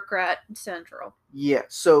Bureaucrat Central. Yeah,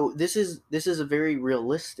 so this is a very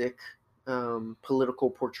realistic political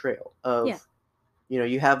portrayal of Yeah.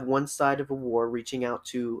 you have one side of a war reaching out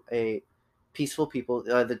to a peaceful people.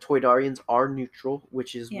 The Toydarians are neutral,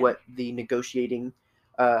 which is Yeah. what the negotiating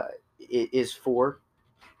is for.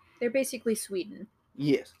 They're basically Sweden.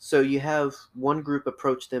 Yes, so you have one group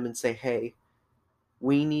approach them and say, "Hey,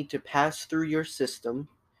 we need to pass through your system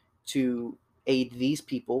to aid these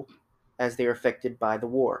people as they're affected by the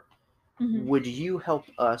war. Mhm. Would you help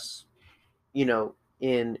us,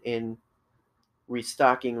 in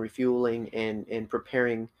restocking, refueling, and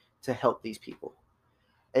preparing to help these people?"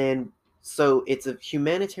 And so it's a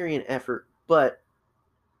humanitarian effort, but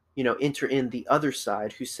enter in the other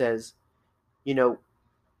side who says, you know,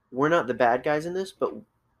 we're not the bad guys in this, but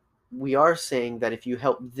we are saying that if you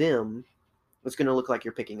help them, it's going to look like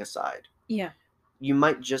you're picking a side. Yeah. You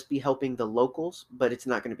might just be helping the locals, but it's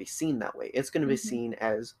not going to be seen that way. It's going to be seen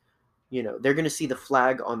as, they're going to see the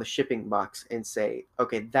flag on the shipping box and say,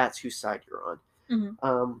 okay, that's whose side you're on.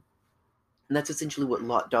 Mhm. And that's essentially what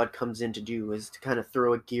Lot Dodd comes in to do, is to kind of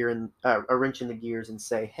throw a wrench in the gears and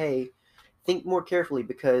say, hey, think more carefully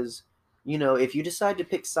because, if you decide to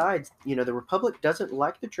pick sides, the Republic doesn't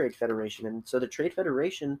like the Trade Federation. And so the Trade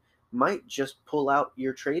Federation might just pull out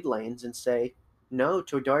your trade lanes and say, no,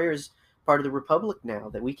 Toydaria is part of the Republic now,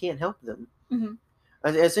 that we can't help them. Mhm.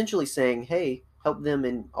 Essentially saying, hey, help them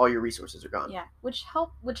and all your resources are gone. Yeah, which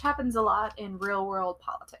happens a lot in real world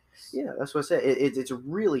politics. Yeah, that's what I said. It's a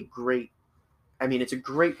really great, it's a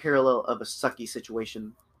great parallel of a sucky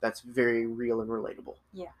situation that's very real and relatable.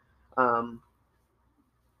 Yeah.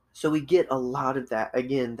 So we get a lot of that.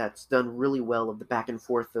 Again, that's done really well, of the back and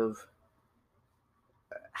forth of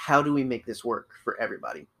how do we make this work for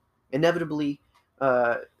everybody. Inevitably,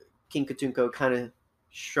 King Katunko kind of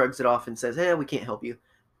shrugs it off and says, we can't help you.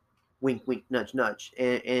 Wink, wink, nudge, nudge.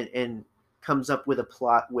 And comes up with a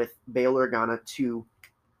plot with Bail Organa to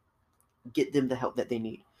get them the help that they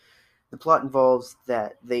need. The plot involves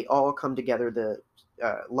that they all come together, the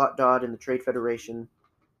Lot Dodd and the Trade Federation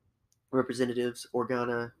representatives,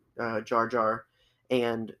 Organa, Jar Jar,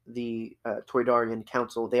 and the Toydarian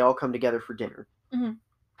Council. They all come together for dinner. Mhm.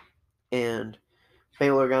 And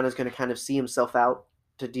Bail Organa is going to kind of see himself out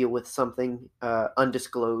to deal with something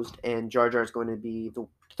undisclosed, and Jar Jar is going to be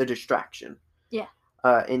the distraction. Yeah.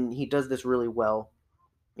 And he does this really well.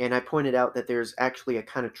 And I pointed out that there's actually a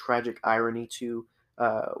kind of tragic irony to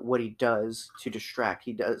what he does to distract.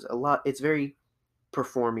 He does a lot. It's very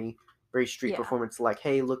performy, very street Yeah. performance. Like,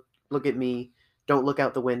 hey, look at me. Don't look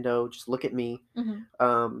out the window. Just look at me.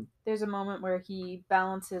 Mm-hmm. There's a moment where he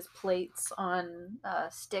balances plates on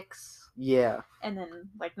sticks. Yeah. And then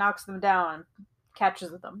like knocks them down,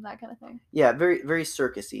 catches them, that kind of thing. Yeah, very very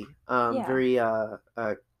circusy. Yeah. Very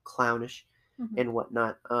clownish Mm-hmm. and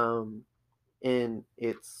whatnot. And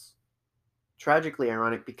it's tragically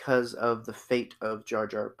ironic because of the fate of Jar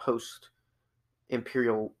Jar post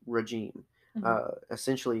Imperial regime.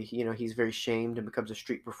 Essentially, he's very shamed and becomes a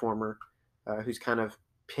street performer who's kind of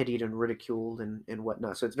pitied and ridiculed and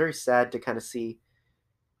whatnot. So it's very sad to kind of see,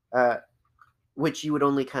 which you would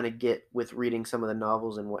only kind of get with reading some of the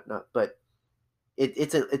novels and whatnot. But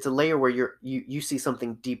it's a layer where you see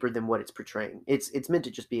something deeper than what it's portraying. It's meant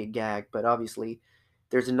to just be a gag, but obviously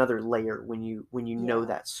there's another layer when you know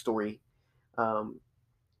that story.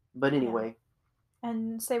 But anyway.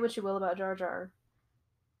 And say what you will about Jar Jar,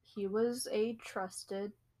 he was a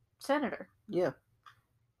trusted senator. Yeah.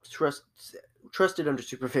 Trusted under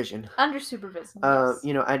supervision. Under supervision, yes.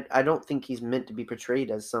 I don't think he's meant to be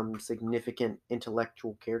portrayed as some significant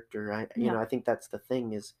intellectual character. I think that's the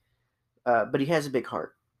thing is, but he has a big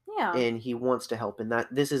heart. Yeah. And he wants to help, and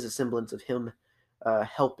that this is a semblance of him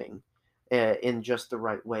helping in just the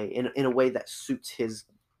right way, in a way that suits his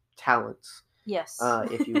talents. Yes.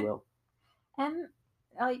 If you will. And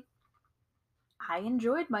I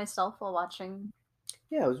enjoyed myself while watching.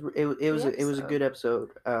 Yeah, it was a good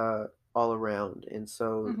episode all around, and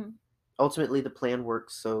so ultimately the plan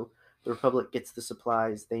works. So the Republic gets the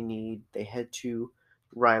supplies they need. They head to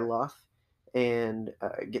Ryloth and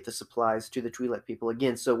get the supplies to the Twi'lek people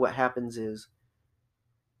again. So what happens is,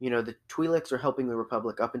 the Twi'leks are helping the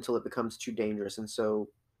Republic up until it becomes too dangerous, and so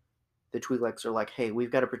the Twi'leks are like, "Hey,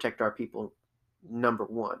 we've got to protect our people, number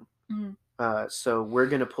one. So we're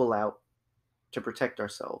gonna pull out to protect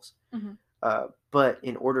ourselves. But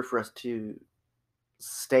in order for us to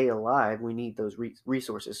stay alive, we need those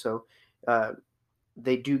resources. So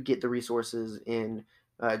they do get the resources in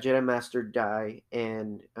Jedi Master Dai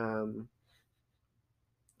and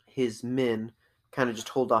his men kind of just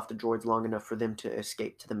hold off the droids long enough for them to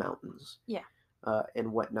escape to the mountains. Yeah.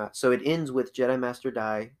 And whatnot. So it ends with Jedi Master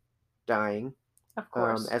Dai dying. Of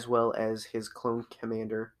course. As well as his clone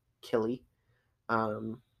commander, Killy.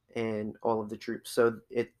 And all of the troops. So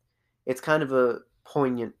it's kind of a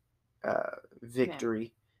poignant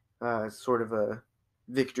victory, sort of a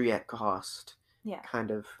victory at cost,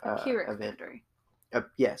 kind of a Pyrrhic event. Victory.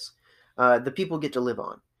 Yes, the people get to live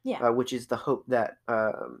on. Yeah. Which is the hope that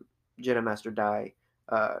Jedi Master Dai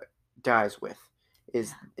dies with,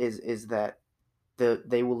 is that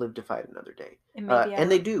they will live to fight another day,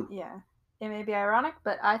 and they do. Yeah, it may be ironic,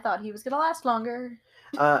 but I thought he was gonna last longer.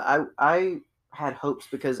 I had hopes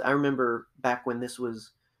because I remember back when this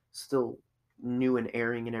was still new and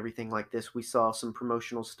airing and everything like this, we saw some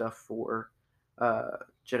promotional stuff for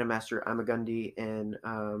Jedi Master Amagundi and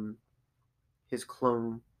his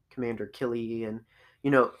clone commander Killy, and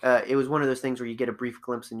it was one of those things where you get a brief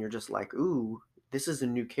glimpse and you're just like, ooh, this is a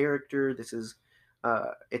new character. This is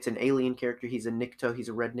it's an alien character. He's a Nikto. He's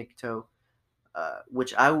a red Nikto,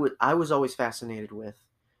 which I was always fascinated with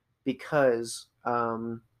because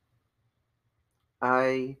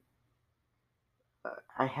I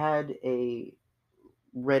had a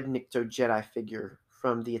red Nikto Jedi figure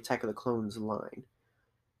from the Attack of the Clones line.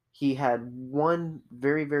 He had one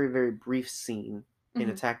very, very, very brief scene in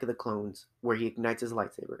Attack of the Clones where he ignites his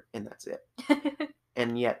lightsaber, and that's it.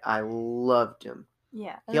 And yet I loved him.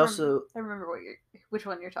 Yeah. I remember which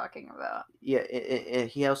one you're talking about. Yeah,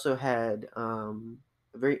 he also had a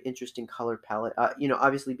very interesting color palette.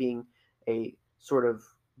 Obviously being a sort of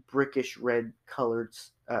brickish red colored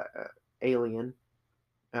alien.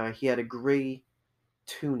 He had a gray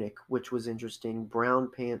tunic, which was interesting, brown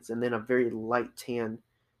pants, and then a very light tan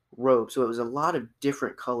robe. So it was a lot of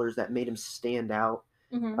different colors that made him stand out.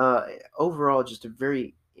 Overall, just a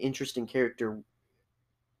very interesting character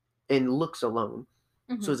in looks alone.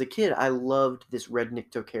 So as a kid, I loved this Red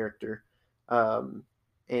Nikto character.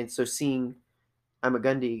 And so seeing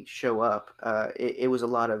Amagundi show up, it was a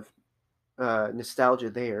lot of nostalgia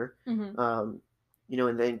there. And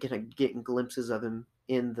then getting glimpses of him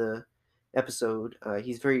in the episode.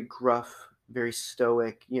 He's very gruff, very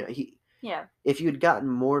stoic. If you had gotten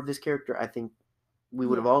more of this character, I think we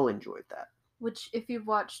would have all enjoyed that. Which, if you've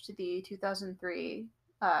watched the 2003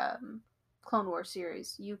 Clone Wars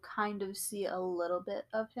series, you kind of see a little bit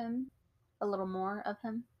of him, a little more of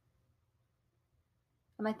him.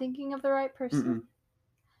 Am I thinking of the right person?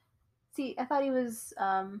 See, I thought he was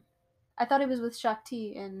with Shaak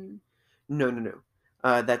Ti in... No.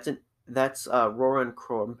 That's Roran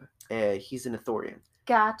Krom. He's an Ithorian.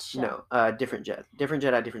 Gotcha. No, different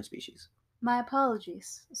Jedi, different species. My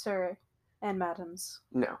apologies, sir and madams,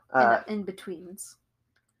 No, and in betweens.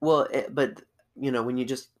 well, but when you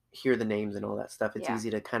just hear the names and all that stuff, it's Yeah. easy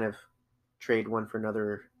to kind of trade one for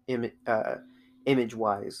another, image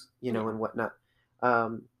wise, Yeah. and whatnot.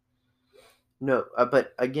 Um, no,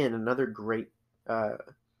 but again, another great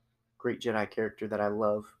Jedi character that I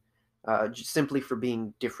love, just simply for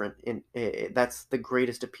being different, and that's the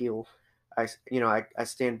greatest appeal. I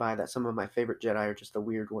stand by that. Some of my favorite Jedi are just the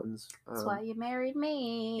weird ones. That's why you married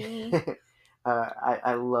me.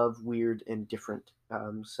 I love weird and different.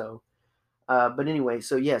 But anyway,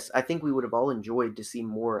 so yes, I think we would have all enjoyed to see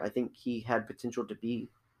more. I think he had potential to be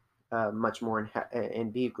much more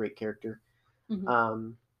and be a great character. Mhm.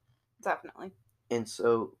 Um, Definitely. and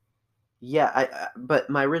so, yeah, but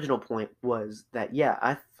my original point was that, yeah,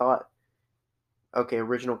 I thought, okay,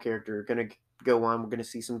 original character, gonna go on. We're gonna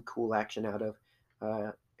see some cool action out of,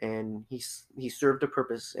 and he served a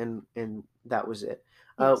purpose, and that was it.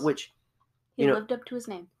 Yes. Which, He lived up to his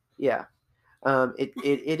name. yeah,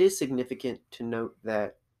 it is significant to note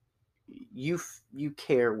that you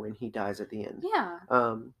care when he dies at the end. Yeah.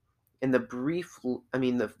 And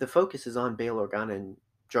the focus is on Bail Organa and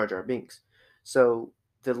Jar Jar Binks. So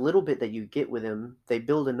the little bit that you get with him, they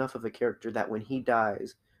build enough of a character that when he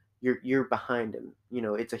dies, you're behind him.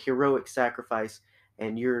 It's a heroic sacrifice,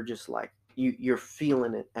 and you're just like you're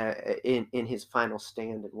feeling it in his final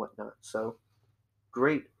stand and whatnot. So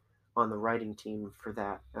great on the writing team for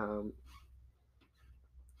that.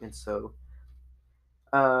 And so,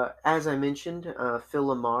 as I mentioned, Phil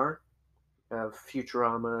LaMarr of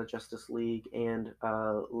Futurama, Justice League, and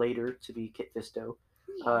later to be Kit Fisto,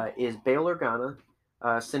 is Bail Organa,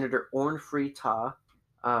 Senator Orn Free Ta,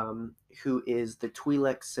 who is the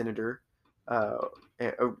Twi'lek senator,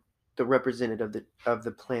 the representative of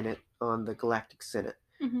the planet on the Galactic Senate.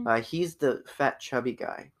 Mhm. He's the fat, chubby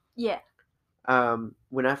guy. Yeah.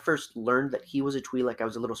 When I first learned that he was a Twi'lek, I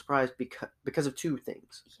was a little surprised because of two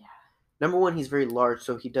things. Yeah. Number one, he's very large,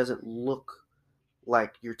 so he doesn't look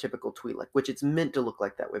like your typical Twi'lek, which it's meant to look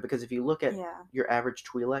like that way. Because if you look at Yeah. your average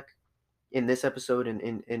Twi'lek in this episode and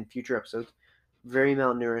in future episodes, very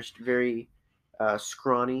malnourished, very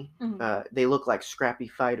scrawny. Mhm. They look like scrappy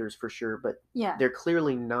fighters for sure, but Yeah. they're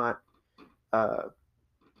clearly not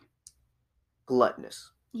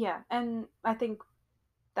gluttonous. Yeah, and I think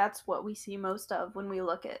that's what we see most of when we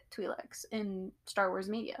look at Twi'leks in Star Wars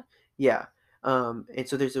media. Yeah. And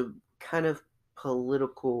so there's a kind of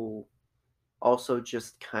political, also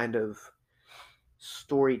just kind of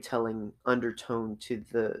storytelling undertone to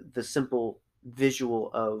the simple visual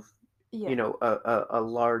of Yeah. a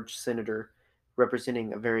large senator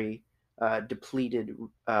representing a very depleted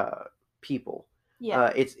people. Yeah.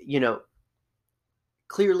 It's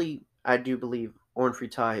clearly, I do believe Orn Free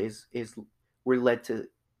Tai is we're led to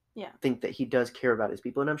Yeah. think that he does care about his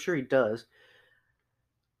people, and I'm sure he does,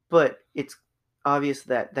 but it's obvious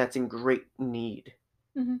that that's in great need,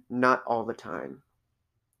 Mhm. not all the time.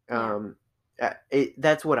 Yeah.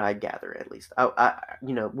 That's what I gather, at least.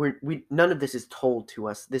 We none of this is told to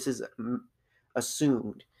us. This is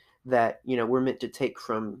assumed that we're meant to take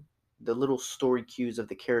from the little story cues of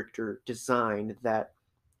the character design, that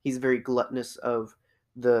he's very gluttonous of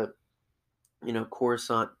the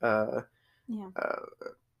Coruscant Yeah.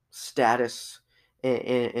 status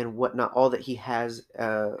and whatnot, all that he has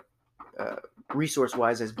resource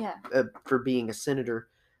wise as Yeah. for being a senator.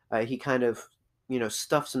 He kind of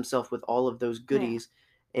stuffs himself with all of those goodies,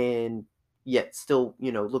 and yet still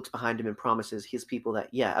looks behind him and promises his people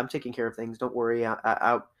that, yeah, I'm taking care of things, don't worry,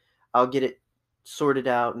 I'll get it sorted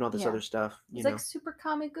out and all this Yeah. other stuff. He's like super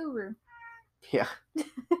comic guru. Yeah.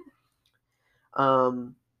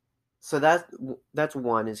 um so that's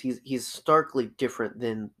one, is he's starkly different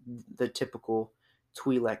than the typical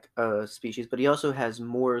Twi'lek species, but he also has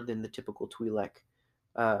more than the typical Twi'lek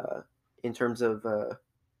uh, in terms of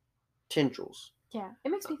tendrils. Yeah. It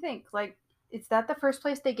makes me think, like, is that the first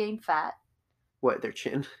place they gain fat? What, their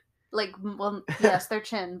chin? Like, well, yes, their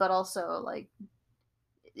chin, but also, like,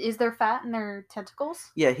 is there fat in their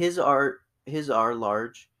tentacles? Yeah, his are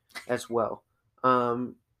large as well.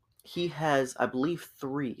 He has, I believe,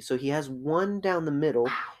 three. So he has one down the middle,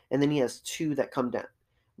 and then he has two that come down.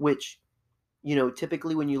 Which,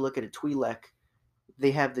 typically when you look at a Twi'lek,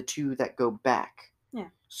 they have the two that go back. Yeah.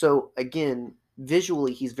 So again,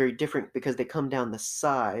 visually, he's very different because they come down the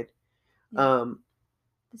side. Yeah.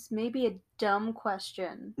 This may be a dumb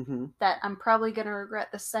question Mm-hmm. that I'm probably going to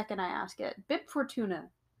regret the second I ask it. Bib Fortuna.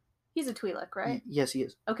 He's a Twi'lek, right? Yes, he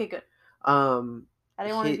is. Okay, good. Um, I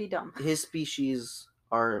didn't want to be dumb. His species,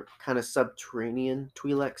 are kind of subterranean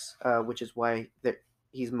Twi'leks, which is why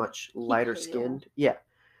he's much lighter pale. skinned. Yeah.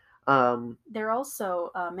 They're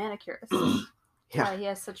also manicurists. Yeah. Why he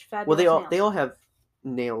has such fabulous Well, nails. they all have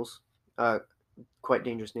nails, quite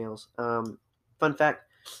dangerous nails. Fun fact: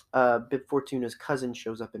 Bib Fortuna's cousin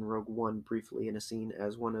shows up in Rogue One briefly in a scene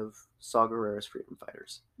as one of Saw Gerrera's freedom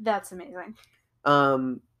fighters. That's amazing.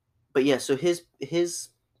 But yeah, so his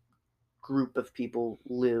group of people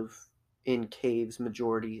live in caves,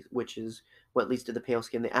 majority, which is what leads to the pale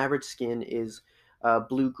skin. The average skin is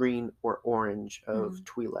blue, green, or orange of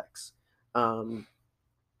Twi'leks.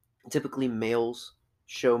 Typically, males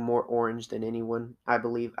show more orange than anyone. I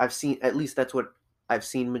believe I've seen, at least that's what I've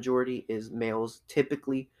seen. Majority is males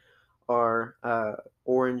typically are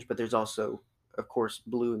orange, but there's also, of course,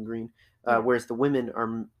 blue and green. Whereas the women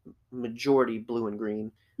are majority blue and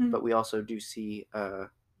green, but we also do see a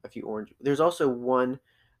few orange. There's also one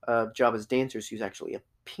of Jabba's dancers who's actually a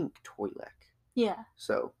pink Twi'lek. Yeah.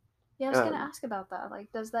 So. Yeah, I was gonna ask about that.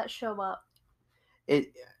 Like, does that show up?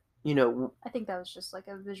 It, I think that was just like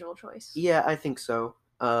a visual choice. Yeah, I think so.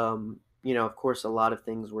 Of course, a lot of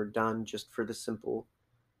things were done just for the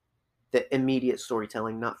immediate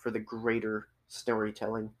storytelling, not for the greater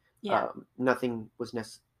storytelling. Yeah. Not a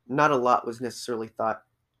lot was necessarily thought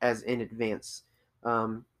as in advance,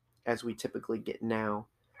 as we typically get now.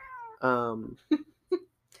 Very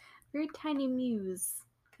tiny mews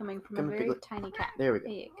coming from a very tiny cat. There we go.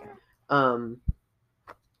 There you go.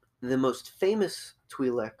 The most famous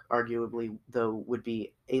Twi'lek, arguably, though, would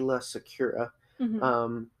be Aayla Secura,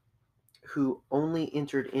 who only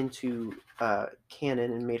entered into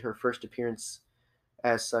canon and made her first appearance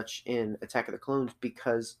as such in Attack of the Clones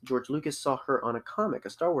because George Lucas saw her on a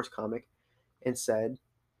Star Wars comic, and said,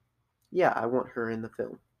 yeah, I want her in the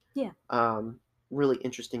film. Yeah. Really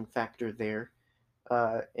interesting factor there.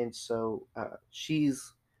 And so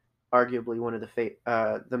she's arguably one of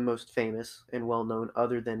the most famous and well-known,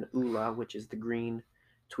 other than Oola, which is the green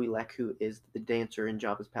Twi'lek, who is the dancer in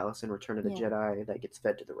Jabba's palace in Return of the Jedi that gets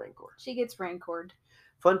fed to the Rancor. She gets Rancored.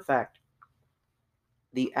 Fun fact,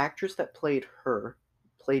 the actress that played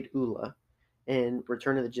Oola in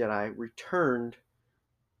Return of the Jedi, returned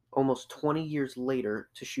almost 20 years later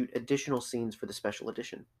to shoot additional scenes for the special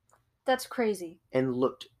edition. That's crazy. And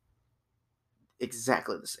looked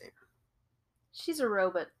exactly the same. She's a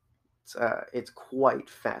robot. It's quite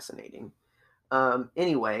fascinating.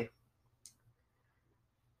 Anyway,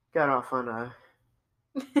 got off on a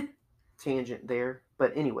tangent there.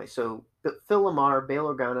 But anyway, so Phil LaMarr,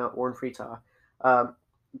 Bail Organa, Orn Free Taa.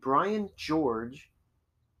 Brian George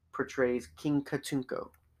portrays King Katunko.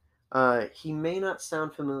 He may not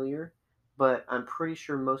sound familiar, but I'm pretty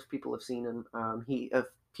sure most people have seen him. He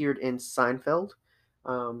appeared in Seinfeld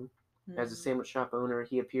as a sandwich shop owner.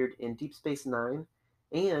 He appeared in Deep Space Nine,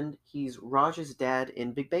 and he's Raj's dad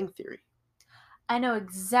in Big Bang Theory. I know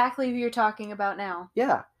exactly who you're talking about now.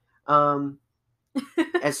 Yeah.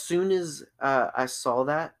 As soon as I saw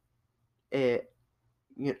that, as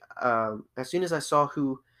soon as I saw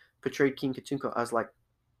who portrayed King Katunko, I was like,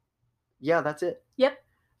 yeah, that's it. Yep.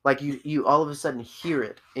 Like you all of a sudden hear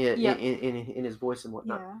it in his voice and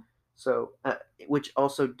whatnot. Yeah. So, which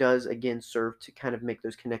also does again serve to kind of make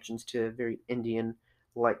those connections to very Indian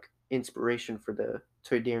like inspiration for the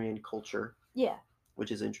Toydarian culture. Yeah.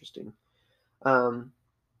 Which is interesting. Then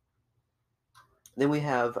we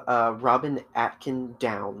have Robin Atkin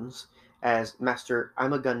Downes as Master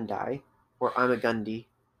Imagundai or Imagundi.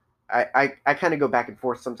 I kind of go back and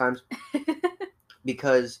forth sometimes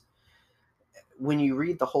because when you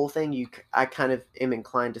read the whole thing, I kind of am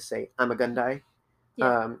inclined to say Imagundai.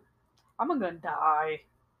 Yeah. I'm gonna die.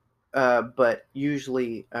 But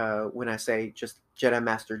usually when I say just Jedi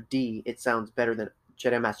Master D, it sounds better than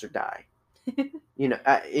Jedi Master Die.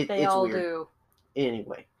 It's all weird. Do.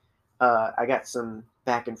 Anyway, I got some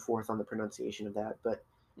back and forth on the pronunciation of that, but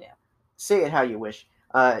yeah, say it how you wish.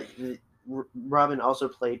 Robin also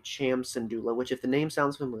played Cham Syndulla, which, if the name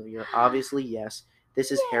sounds familiar, obviously yes,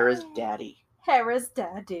 this is Hera's daddy. Hera's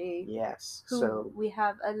daddy. Yes. Who we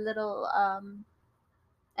have a little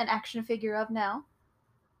an action figure of now.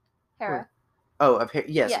 Hera. Of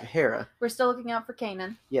Hera. We're still looking out for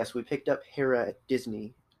Kanan. Yes, we picked up Hera at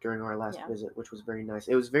Disney during our last visit, which was very nice.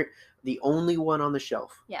 It was the only one on the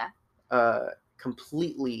shelf. Yeah.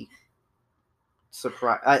 Completely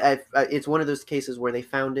surprised. It's one of those cases where they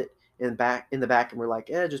found it in the back, and we're like,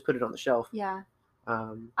 just put it on the shelf. Yeah.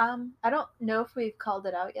 I don't know if we've called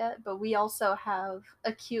it out yet, but we also have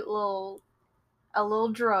a cute little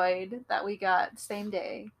droid that we got same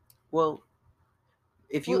day. Well,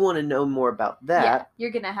 if you want to know more about that, yeah,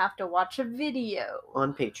 you're gonna have to watch a video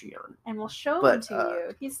on Patreon, and we'll show But, him to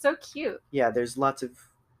you. He's so cute. yeah, there's lots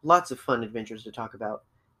of fun adventures to talk about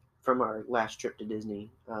from our last trip to Disney.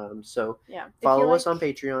 So Yeah, follow us on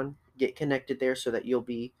Patreon, get connected there so that you'll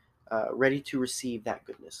be ready to receive that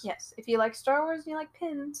goodness. Yes, if you like Star Wars and you like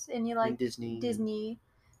pins and you like And Disney,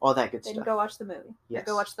 all that good then stuff. go watch the movie. Yes. Or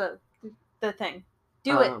go watch the thing.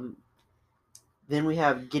 Do it. Then we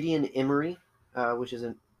have Gideon Emery, which is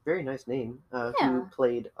a very nice name, Yeah. who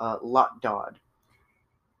played Lot Dodd.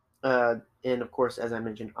 And of course, as I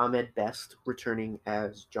mentioned, Ahmed Best returning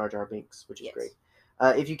as Jar Jar Binks, which is Yes. great.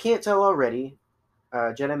 If you can't tell already,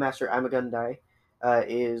 Jedi Master I'm gonna die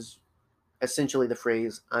is essentially the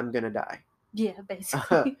phrase "I'm gonna die." Yeah,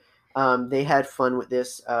 basically. They had fun with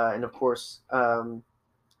this, and of course,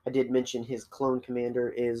 I did mention his clone commander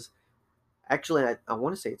is actually I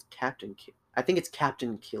want to say it's Captain. I think it's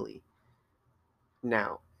Captain Killy.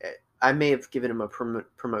 Now, I may have given him a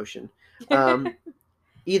promotion.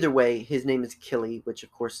 Either way, his name is Killy, which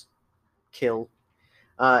of course, kill.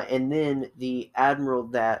 And then the admiral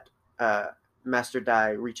that Master Dai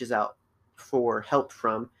reaches out for help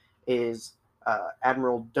from is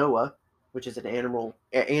Admiral Doa, which is an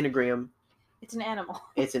anagram. It's an animal.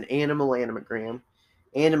 It's an animal anagram.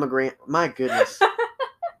 My goodness.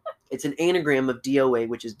 It's an anagram of DOA,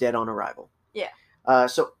 which is dead on arrival. Yeah.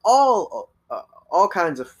 So all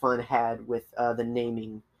kinds of fun had with the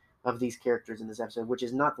naming of these characters in this episode, which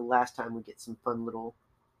is not the last time we get some fun little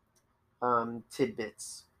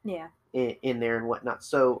tidbits. Yeah. In there and whatnot.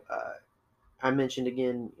 So I mentioned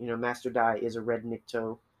again, Master Dai is a red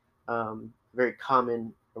Nikto, very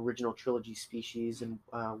common original trilogy species and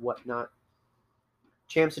whatnot.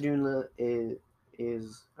 Cham Syndulla is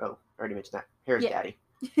I already mentioned that. Hera's daddy.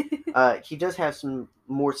 He does have some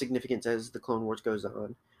more significance as the Clone Wars goes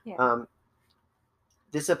on. Yeah.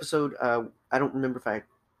 This episode, I don't remember if I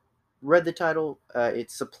read the title.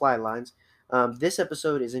 It's Supply Lines. This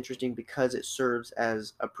episode is interesting because it serves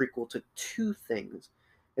as a prequel to two things.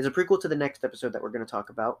 It's a prequel to the next episode that we're going to talk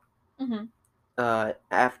about. Mm-hmm.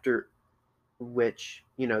 After which,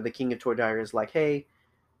 the King of Tordire is like, hey,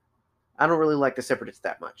 I don't really like the Separatists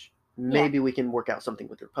that much. Maybe we can work out something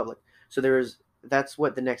with the Republic. So that's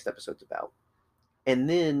what the next episode's about. And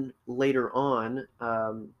then later on,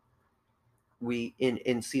 we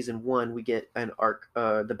in season 1 we get an arc,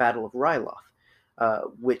 the Battle of Ryloth,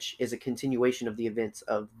 which is a continuation of the events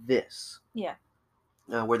of this. Yeah.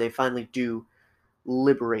 Where they finally do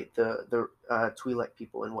liberate the Twi'lek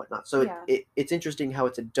people and whatnot. So it's interesting how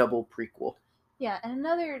it's a double prequel. Yeah, and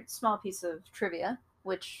another small piece of trivia,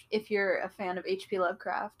 which if you're a fan of H.P.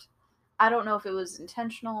 Lovecraft, I don't know if it was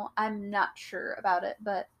intentional. I'm not sure about it,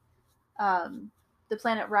 but the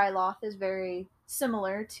planet Ryloth is very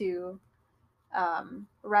similar to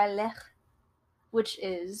R'lyeh, which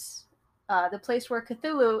is the place where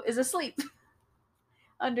Cthulhu is asleep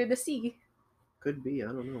under the sea. Could be. I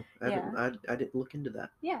don't know. I didn't look into that.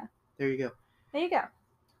 Yeah. There you go. There you go.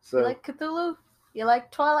 So you like Cthulhu? You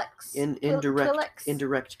like Twi'leks?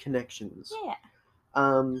 Indirect connections. Yeah.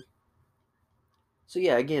 So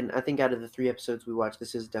yeah, again, I think out of the 3 episodes we watched,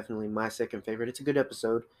 this is definitely my second favorite. It's a good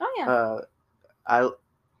episode. Oh yeah.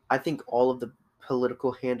 I think all of the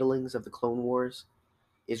political handlings of the Clone Wars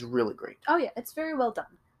is really great. Oh yeah, it's very well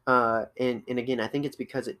done. And again, I think it's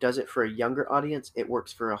because it does it for a younger audience. It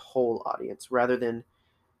works for a whole audience rather than,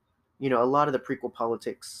 a lot of the prequel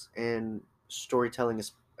politics and storytelling,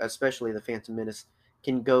 especially the Phantom Menace,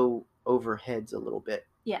 can go over heads a little bit.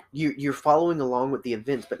 Yeah. You're following along with the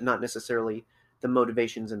events, but not necessarily the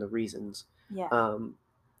motivations and the reasons. Yeah.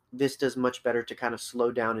 This does much better to kind of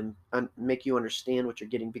slow down and make you understand what you're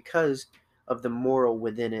getting because of the moral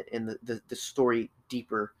within it and the story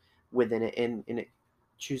deeper within it, and it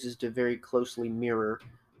chooses to very closely mirror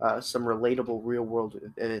some relatable real world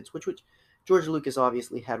events, which George Lucas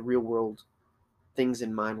obviously had real world things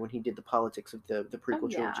in mind when he did the politics of the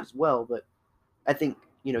prequel trilogy as well. But I think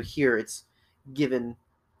here it's given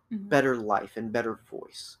better life and better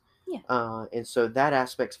voice. Yeah. And so that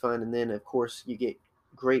aspect's fun, and then of course you get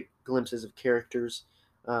great glimpses of characters,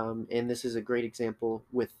 and this is a great example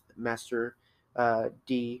with Master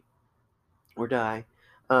D or Die.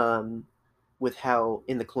 With how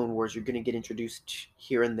in the Clone Wars you're going to get introduced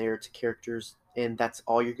here and there to characters, and that's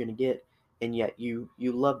all you're going to get, and yet you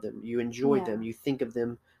love them, you enjoy them, you think of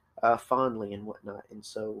them fondly and whatnot. And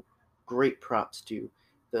so great props to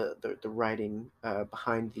the writing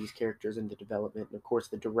behind these characters and the development, and of course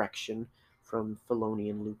the direction from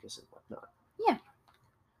Filoni and Lucas and whatnot. Yeah.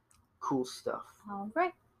 Cool stuff. All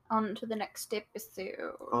right. On to the next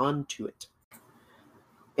episode. On to it.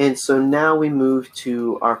 And so now we move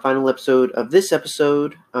to our final episode of this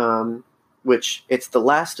episode, which it's the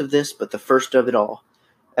last of this, but the first of it all.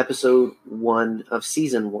 Episode 1 of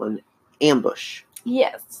Season 1, Ambush.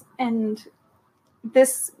 Yes, and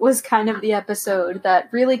this was kind of the episode that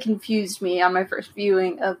really confused me on my first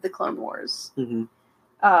viewing of the Clone Wars. Mm-hmm.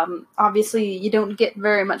 Obviously, you don't get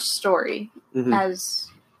very much story Mm-hmm. as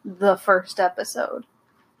the first episode.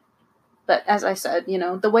 But as I said,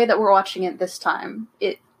 the way that we're watching it this time,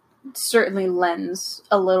 it certainly lends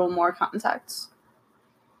a little more context.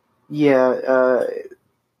 Yeah,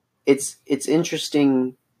 it's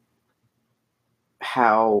interesting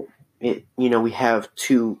how we have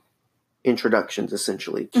 2 introductions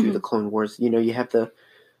essentially to Mhm. the Clone Wars. You have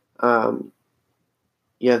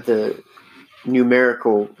the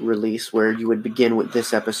numerical release where you would begin with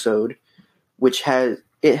this episode, which has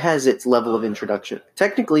its level of introduction.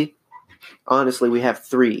 Technically, honestly, we have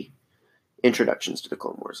 3 introductions to the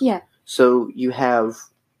Clone Wars. Yeah. So you have,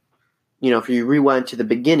 if you rewind to the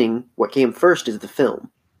beginning, what came first is the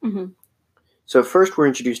film. Mm-hmm. So first we're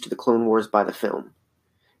introduced to the Clone Wars by the film.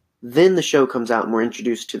 Then the show comes out and we're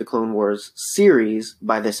introduced to the Clone Wars series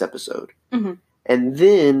by this episode. Mm-hmm. And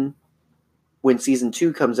then when season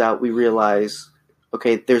 2 comes out, we realize,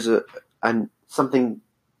 okay, there's a something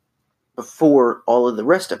before all of the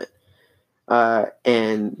rest of it.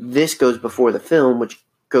 And this goes before the film, which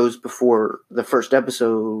goes before the first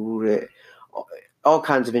episode. All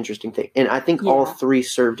kinds of interesting things. And I think all 3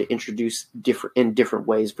 serve to introduce in different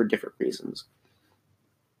ways for different reasons.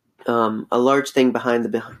 A large thing behind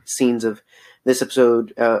the scenes of this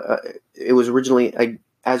episode, it was originally,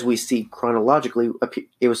 as we see chronologically,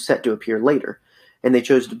 it was set to appear later. And they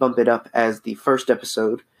chose to bump it up as the first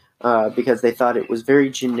episode because they thought it was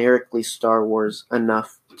very generically Star Wars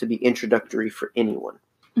enough to be introductory for anyone.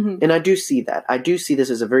 Mm-hmm. And I do see that. I do see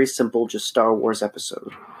this as a very simple, just Star Wars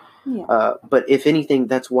episode. Yeah. But if anything,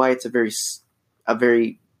 that's why it's a very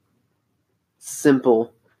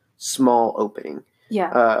simple, small opening.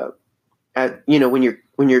 Yeah. When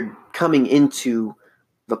you're coming into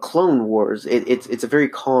the Clone Wars, it's a very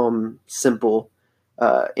calm, simple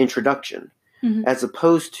introduction, Mm-hmm. as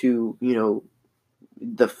opposed to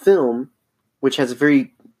the film, which has a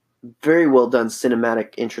very, very well done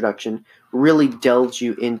cinematic introduction, really delves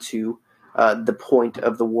you into the point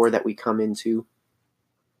of the war that we come into.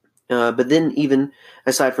 But then, even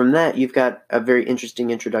aside from that, you've got a very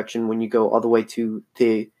interesting introduction when you go all the way to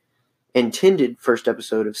the intended first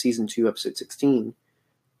episode of Season 2, Episode 16,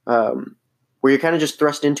 where you're kind of just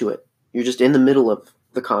thrust into it. You're just in the middle of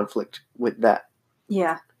the conflict with that.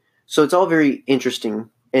 Yeah. So it's all very interesting,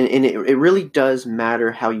 and it really does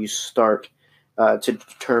matter how you start to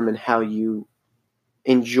determine how you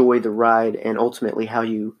enjoy the ride and ultimately how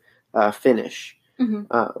you finish.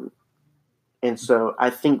 Mm-hmm. And so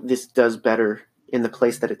I think this does better in the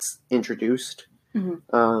place that it's introduced,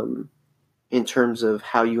 Mm-hmm. In terms of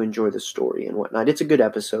how you enjoy the story and whatnot. It's a good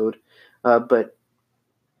episode, but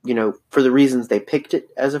for the reasons they picked it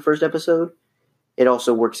as a first episode, it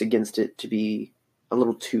also works against it to be a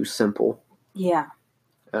little too simple. Yeah.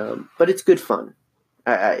 But it's good fun.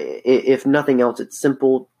 If nothing else, it's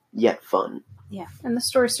simple yet fun. Yeah, and the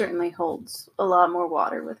story certainly holds a lot more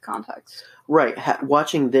water with context. Right.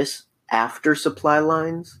 Watching this after Supply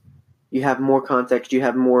Lines, you have more context. You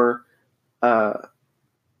have more.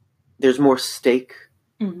 There's more stake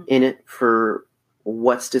in it for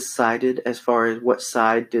what's decided as far as what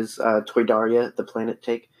side does Toydaria, the planet,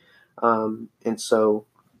 take. And so,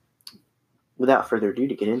 without further ado,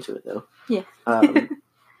 to get into it, though. Yeah.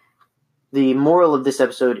 The moral of this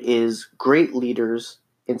episode is great leaders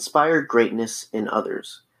inspire greatness in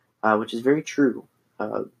others, which is very true.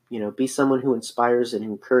 Be someone who inspires and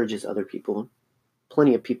encourages other people.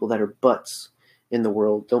 Plenty of people that are butts in the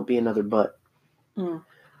world. Don't be another butt.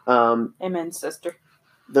 Amen, sister.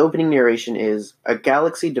 The opening narration is, a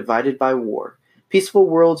galaxy divided by war. Peaceful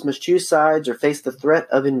worlds must choose sides or face the threat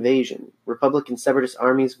of invasion. Republic and Separatist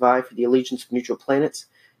armies vie for the allegiance of neutral planets.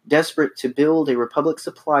 Desperate to build a Republic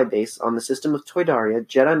supply base on the system of Toydaria,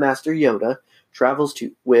 Jedi Master Yoda travels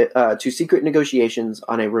to secret negotiations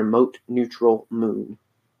on a remote neutral moon.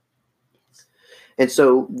 And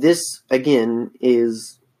so this, again,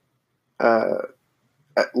 is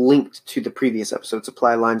linked to the previous episode,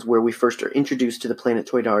 Supply Lines, where we first are introduced to the planet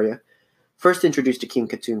Toydaria, first introduced to King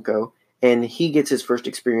Katunko, and he gets his first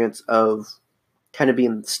experience of kind of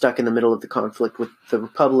being stuck in the middle of the conflict with the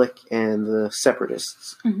Republic and the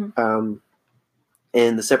Separatists. Mm-hmm.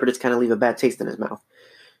 And the Separatists kind of leave a bad taste in his mouth.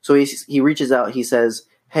 So he reaches out, he says,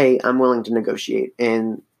 hey, I'm willing to negotiate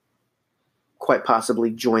and quite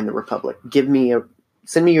possibly join the Republic.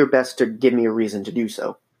 Send me your best to give me a reason to do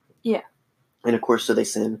so. Yeah. And of course, so they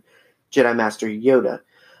send Jedi Master Yoda,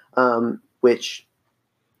 which,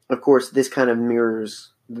 of course, this kind of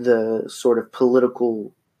mirrors the sort of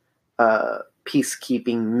political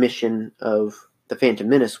peacekeeping mission of the Phantom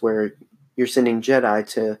Menace, where you're sending Jedi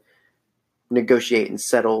to negotiate and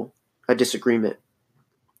settle a disagreement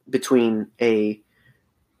between a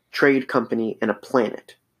trade company and a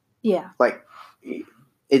planet. Yeah. Like,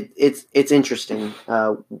 it's interesting,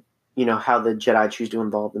 how the Jedi choose to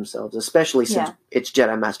involve themselves, especially since it's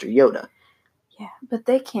Jedi Master Yoda. Yeah, but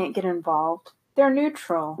they can't get involved. They're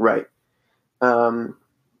neutral. Right.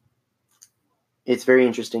 It's very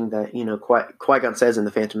interesting that, Qui-Gon says in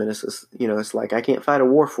The Phantom Menace, it's like, I can't fight a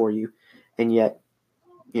war for you. And yet,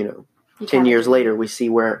 10 years later, we see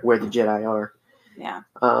where the Jedi are. Yeah.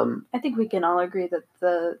 I think we can all agree that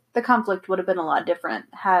the conflict would have been a lot different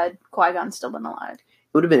had Qui-Gon still been alive.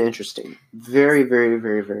 It would have been interesting. Very, very,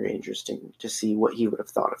 very, very interesting to see what he would have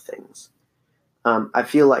thought of things. I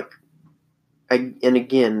feel like, and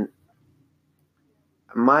again,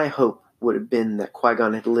 my hope would have been that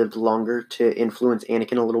Qui-Gon had lived longer to influence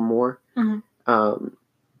Anakin a little more. Mm-hmm.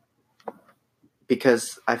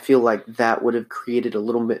 Because I feel like that would have created a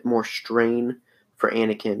little bit more strain for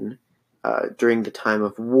Anakin during the time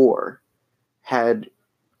of war. Had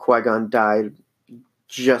Qui-Gon died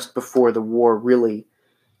just before the war really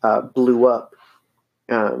blew up,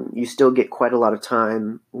 you still get quite a lot of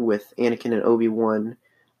time with Anakin and Obi-Wan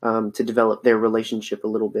to develop their relationship a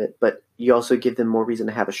little bit, but you also give them more reason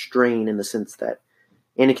to have a strain in the sense that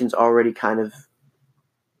Anakin's already kind of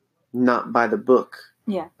not by the book,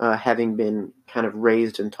 having been kind of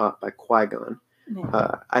raised and taught by Qui-Gon.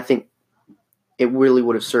 Yeah. I think it really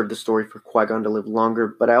would have served the story for Qui-Gon to live longer,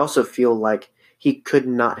 but I also feel like he could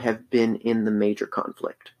not have been in the major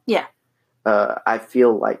conflict. Yeah. I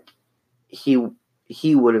feel like he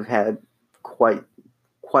would have had quite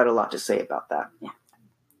a lot to say about that. Yeah.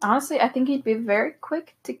 Honestly, I think he'd be very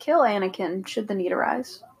quick to kill Anakin should the need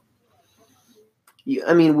arise.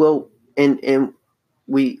 I mean, well, and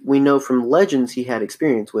we know from legends he had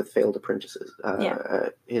experience with failed apprentices.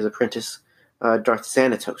 His apprentice, Darth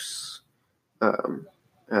Xanatos.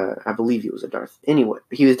 I believe he was a Darth. Anyway,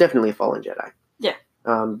 he was definitely a fallen Jedi. Yeah.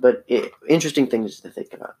 But interesting things to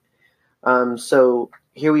think about. So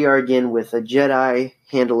here we are again with a Jedi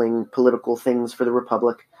handling political things for the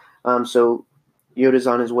Republic. So Yoda's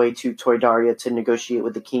on his way to Toydaria to negotiate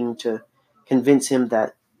with the king to convince him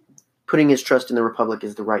that putting his trust in the Republic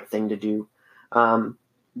is the right thing to do.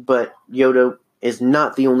 But Yoda is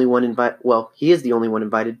not the only one invited. Well, he is the only one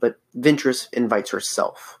invited, but Ventress invites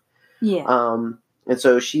herself. Yeah. And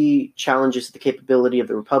so she challenges the capability of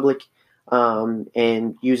the Republic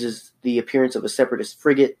and uses the appearance of a separatist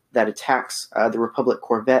frigate that attacks the Republic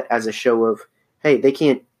corvette as a show of, hey, they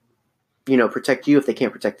can't, protect you if they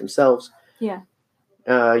can't protect themselves. Yeah.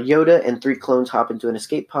 Yoda and 3 clones hop into an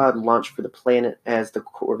escape pod and launch for the planet as the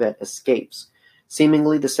corvette escapes.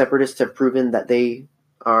 Seemingly, the separatists have proven that they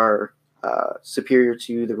are superior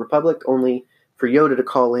to the Republic, only for Yoda to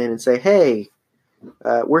call in and say, hey,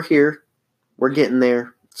 we're here. We're getting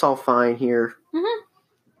there. It's all fine here.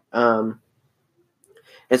 Mm-hmm.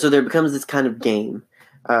 And so there becomes this kind of game.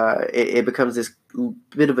 It becomes this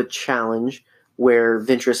bit of a challenge where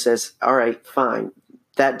Ventress says, all right, fine.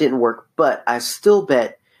 That didn't work, but I still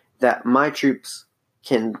bet that my troops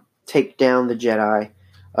can take down the Jedi,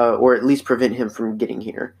 or at least prevent him from getting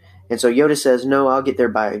here. And so Yoda says, no, I'll get there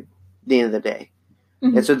by the end of the day.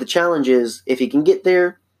 Mm-hmm. And so the challenge is, if he can get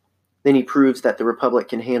there, then he proves that the Republic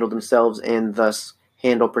can handle themselves and thus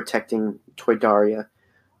handle protecting Toydaria.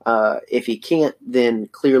 If he can't, then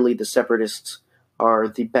clearly the Separatists are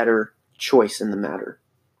the better choice in the matter.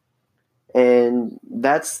 And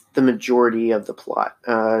that's the majority of the plot.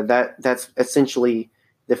 That's essentially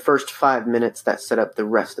the first 5 minutes that set up the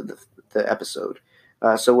rest of the episode.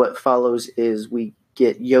 So what follows is we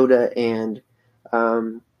get Yoda and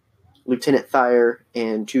Lieutenant Thayer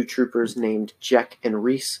and 2 troopers named Jek and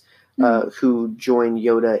Reese, who join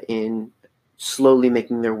Yoda in slowly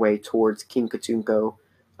making their way towards King Katunko,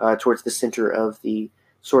 towards the center of the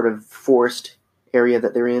sort of forest area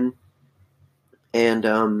that they're in.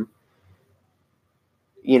 And,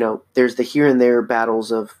 there's the here and there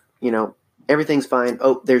battles of, everything's fine.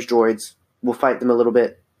 Oh, there's droids. We'll fight them a little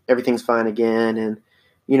bit. Everything's fine again. And,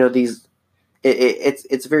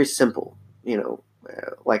 it's very simple,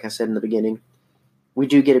 like I said in the beginning. We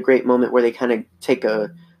do get a great moment where they kind of take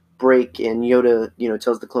a break and Yoda,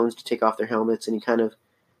 tells the clones to take off their helmets, and he kind of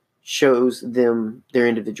shows them their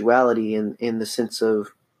individuality in the sense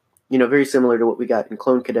of, very similar to what we got in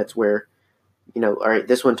Clone Cadets where, all right,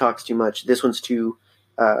 this one talks too much. This one's too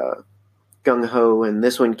gung ho, and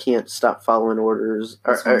this one can't stop following orders.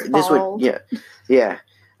 This one's bald. Yeah.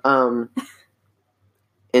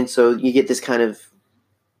 And so you get this kind of,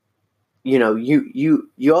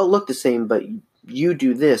 you all look the same, but you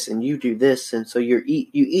do this and you do this, and so you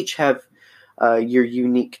each have your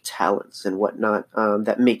unique talents and whatnot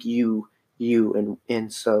that make you,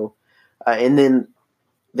 and so and then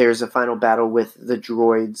there's a final battle with the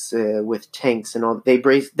droids with tanks and all. They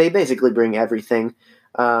basically bring everything,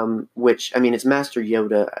 which, I mean, it's Master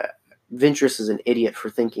Yoda. Ventress is an idiot for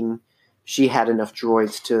thinking she had enough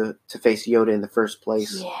droids to face Yoda in the first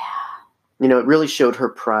place. Yeah. It really showed her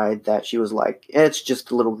pride that she was like, it's just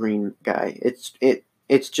the little green guy.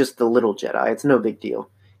 It's just the little Jedi. It's no big deal.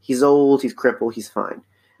 He's old. He's crippled. He's fine.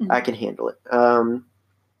 Mhm. I can handle it.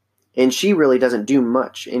 And she really doesn't do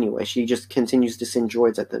much anyway. She just continues to send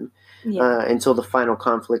droids at them until the final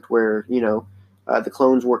conflict where, the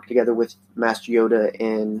clones work together with Master Yoda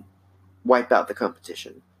and wipe out the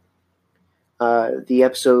competition. The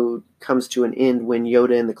episode comes to an end when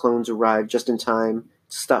Yoda and the clones arrive just in time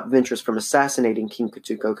to stop Ventress from assassinating King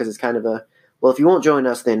Katuko, because it's kind of if you won't join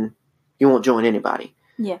us, then you won't join anybody.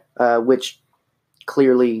 Yeah. Which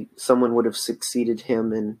clearly someone would have succeeded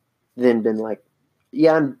him and then been like,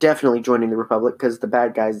 yeah, I'm definitely joining the Republic because the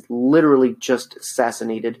bad guys literally just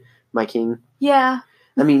assassinated my king. Yeah.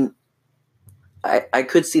 I mean, I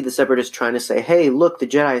could see the Separatists trying to say, hey, look, the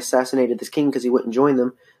Jedi assassinated this king because he wouldn't join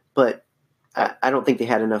them, but I don't think they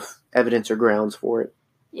had enough evidence or grounds for it.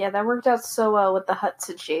 Yeah, that worked out so well with the hut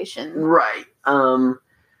situation. Right. I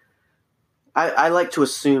like to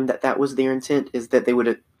assume that was their intent, is that they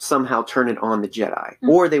would somehow turn it on the Jedi. Mm-hmm.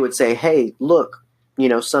 Or they would say, hey, look,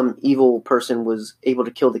 some evil person was able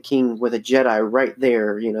to kill the king with a Jedi right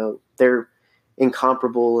there. They're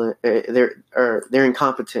incomparable. They're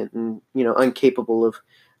incompetent and, incapable of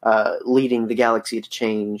leading the galaxy to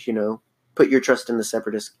change. Put your trust in the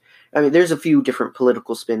Separatists. I mean, there's a few different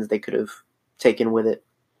political spins they could have taken with it.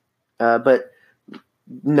 But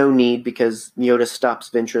no need, because Yoda stops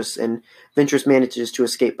Ventress, and Ventress manages to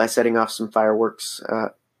escape by setting off some fireworks,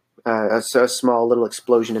 a small little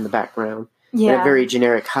explosion in the background. Yeah. And a very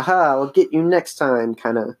generic, haha, I'll get you next time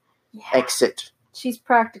kind of exit. She's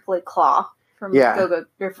practically Claw from Next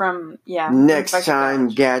time,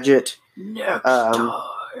 Gadget. Next time.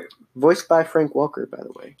 Voiced by Frank Welker, by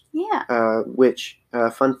the way. Yeah. Which,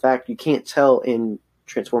 fun fact, you can't tell in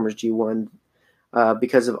Transformers G1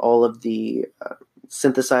 because of all of the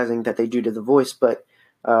synthesizing that they do to the voice, but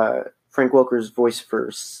Frank Welker's voice for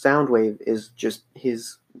Soundwave is just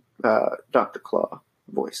his Dr. Claw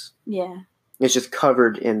voice. Yeah. It's just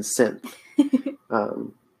covered in synth.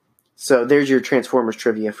 So there's your Transformers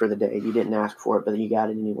trivia for the day. You didn't ask for it, but you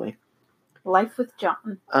got it anyway. Life with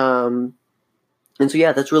John. And so,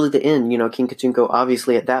 yeah, that's really the end. King Katunko,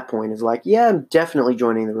 obviously, at that point, is like, yeah, I'm definitely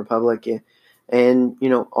joining the Republic. And,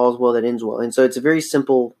 all's well that ends well. And so it's a very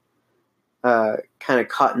simple, kind of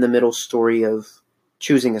caught-in-the-middle story of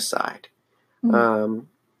choosing a side. Mm-hmm.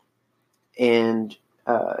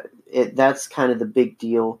 That's kind of the big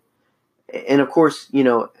deal. And, of course,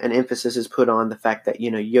 an emphasis is put on the fact that,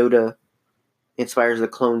 Yoda inspires the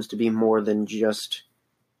clones to be more than just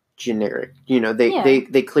generic.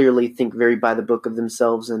 They clearly think very by the book of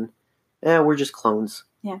themselves, and we're just clones.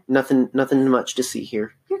 Yeah. Nothing much to see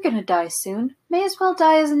here. You're gonna die soon. May as well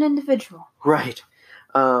die as an individual. Right.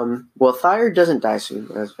 Well, Thyre doesn't die soon,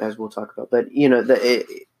 as we'll talk about. But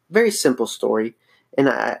very simple story, and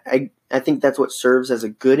I think that's what serves as a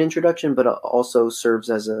good introduction, but also serves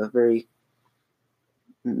as a very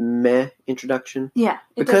meh introduction. Yeah,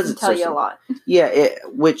 it doesn't tell you a lot. Yeah,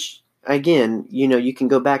 which again, you can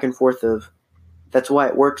go back and forth of that's why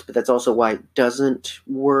it works, but that's also why it doesn't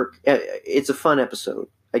work. It's a fun episode.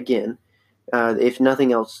 Again, if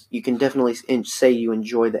nothing else, you can definitely say you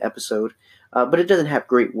enjoy the episode, but it doesn't have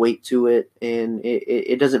great weight to it, and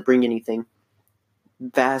it doesn't bring anything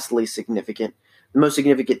vastly significant. The most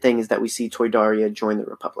significant thing is that we see Toydaria join the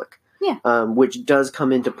Republic, which does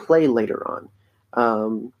come into play later on.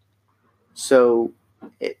 So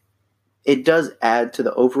it does add to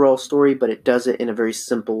the overall story, but it does it in a very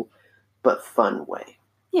simple but fun way.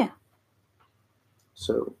 Yeah.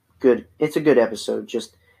 So good. It's a good episode.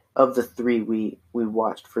 Just of the three we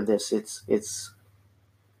watched for this, it's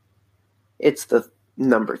the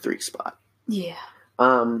number 3 spot. Yeah.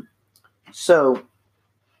 So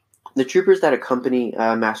the troopers that accompany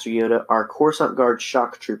Master Yoda are Coruscant Guard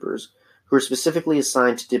shock troopers who are specifically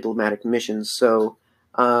assigned to diplomatic missions. So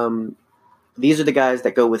these are the guys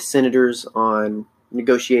that go with senators on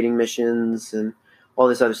negotiating missions and all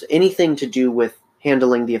this other stuff. Anything to do with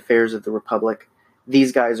handling the affairs of the Republic,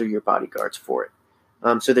 these guys are your bodyguards for it.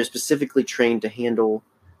 So they're specifically trained to handle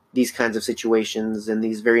these kinds of situations and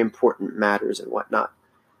these very important matters and whatnot.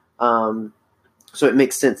 So it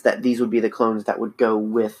makes sense that these would be the clones that would go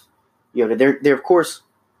with Yoda. They're of course,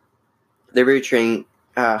 they're very trained,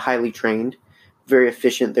 highly trained, very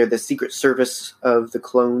efficient. They're the secret service of the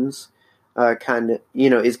clones, is kind of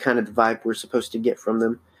the vibe we're supposed to get from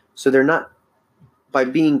them. So they're not, by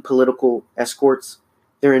being political escorts,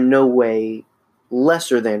 they're in no way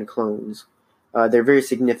lesser than clones. They're very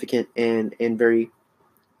significant and very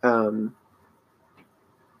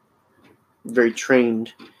very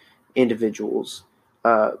trained individuals.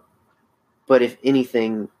 But if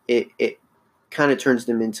anything, it kind of turns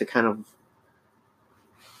them into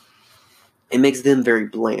it makes them very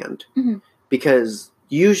bland. Mm-hmm. Because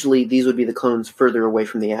usually these would be the clones further away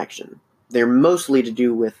from the action. They're mostly to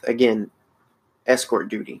do with, again, escort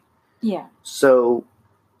duty. Yeah. So,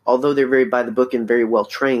 although they're very by the book and very well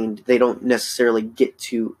trained, they don't necessarily get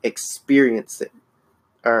to experience it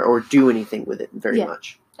or do anything with it very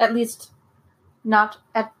much. At least not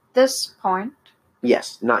at this point.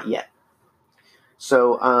 Yes, not yet.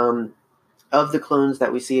 So, of the clones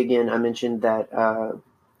that we see again, I mentioned that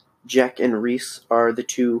Jack and Reese are the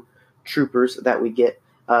two troopers that we get.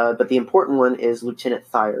 But the important one is Lieutenant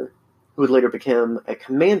Thyre, who would later become a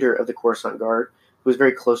commander of the Coruscant Guard, who was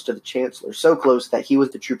very close to the Chancellor. So close that he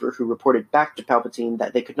was the trooper who reported back to Palpatine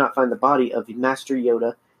that they could not find the body of Master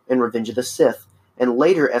Yoda in Revenge of the Sith, and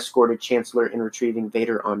later escorted Chancellor in retrieving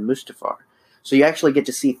Vader on Mustafar. So you actually get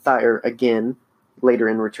to see Thyre again later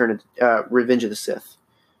in Revenge of the Sith,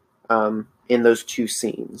 in those two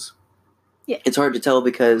scenes. Yeah. It's hard to tell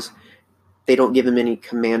because they don't give him any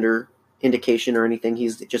commander indication or anything.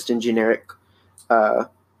 He's just in generic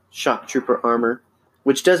shock trooper armor,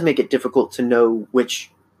 which does make it difficult to know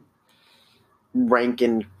which rank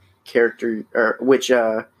and character or which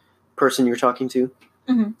person you're talking to.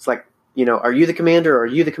 Mm-hmm. It's like, are you the commander? Or are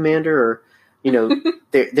you the commander? Or,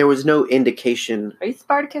 there was no indication. Are you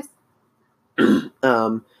Spartacus?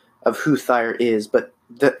 Of who Thyre is, but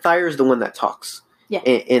Thyre is the one that talks. Yeah.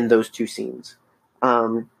 In those two scenes.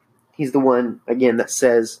 He's the one, again, that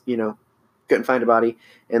says, couldn't find a body.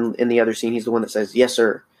 And in the other scene, he's the one that says, yes,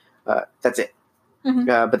 sir. That's it. Mm-hmm.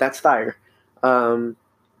 But that's Thyre. And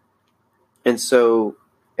so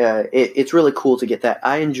it's really cool to get that.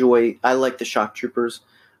 I like the shock troopers.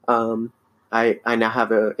 I now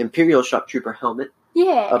have an Imperial shock trooper helmet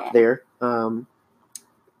up there.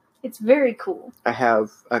 It's very cool. I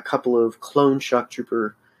have a couple of clone shock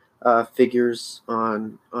trooper figures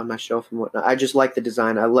on my shelf and whatnot. I just like the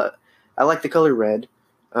design. I like the color red.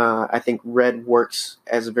 I think red works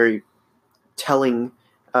as a very telling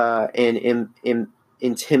and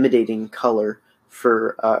intimidating color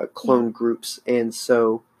for clone groups, and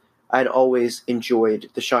so I'd always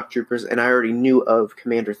enjoyed the shock troopers, and I already knew of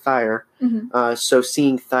Commander Thyre. Mm-hmm. So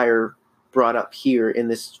seeing Thyre brought up here in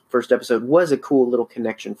this first episode was a cool little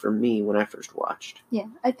connection for me when I first watched. Yeah,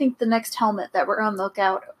 I think the next helmet that we're on the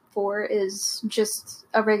lookout for is just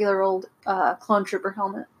a regular old clone trooper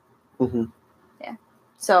helmet. Mm-hmm. Yeah.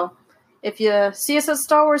 So, if you see us at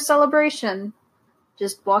Star Wars Celebration,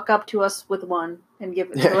 just walk up to us with one and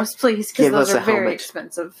give it to us, please, because those are very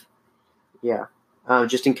expensive. Yeah.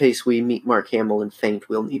 Just in case we meet Mark Hamill and faint,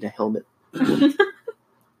 we'll need a helmet.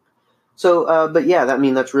 So, but yeah,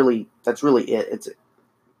 that's really it. It's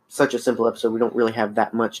such a simple episode. We don't really have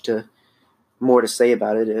that much more to say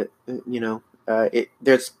about it.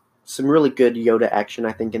 There's some really good Yoda action,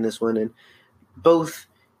 I think, in this one, and both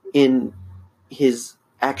in his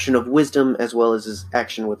action of wisdom as well as his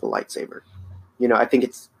action with the lightsaber. I think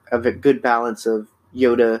it's a good balance of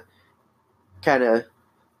Yoda kind of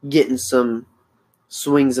getting some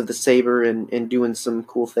swings of the saber and doing some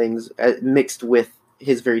cool things mixed with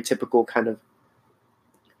his very typical kind of,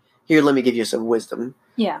 here, let me give you some wisdom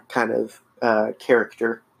kind of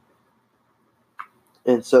character.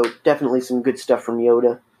 And so definitely some good stuff from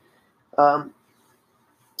Yoda.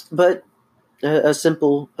 But a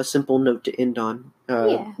simple note to end on,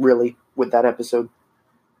 really, with that episode.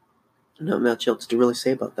 Not much else to really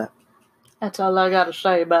say about that. That's all I got to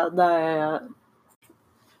say about that.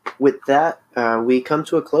 With that, we come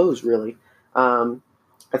to a close, really. I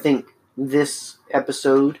think this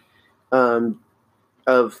episode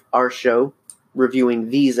of our show, reviewing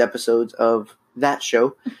these episodes of that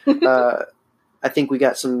show, I think we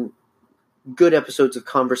got some good episodes of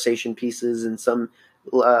conversation pieces and some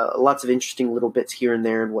lots of interesting little bits here and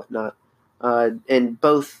there and whatnot. And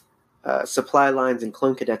both supply lines and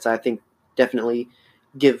clone cadets, I think, definitely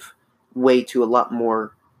give way to a lot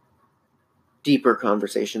more deeper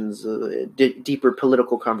conversations, deeper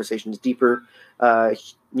political conversations, deeper,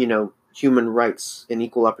 human rights and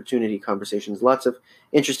equal opportunity conversations. Lots of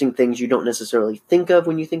interesting things you don't necessarily think of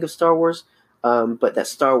when you think of Star Wars, but that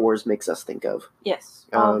Star Wars makes us think of. Yes,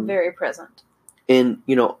 all very present. And,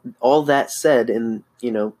 all that said, and,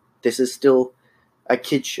 this is still a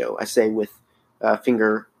kid's show, I say with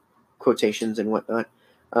finger quotations and whatnot.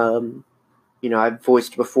 I've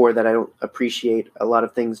voiced before that I don't appreciate a lot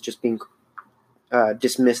of things just being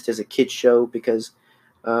dismissed as a kid's show because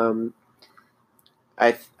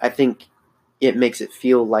I think it makes it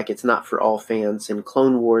feel like it's not for all fans, and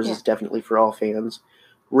Clone Wars is definitely for all fans.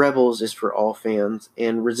 Rebels is for all fans,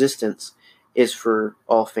 and Resistance is for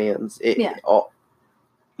all fans. The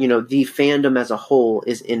fandom as a whole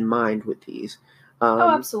is in mind with these.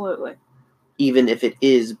 Absolutely. Even if it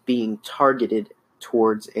is being targeted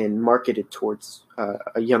towards and marketed towards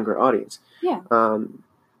a younger audience. Yeah.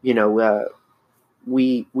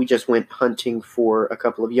 We just went hunting for a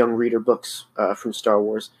couple of young reader books from Star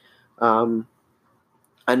Wars.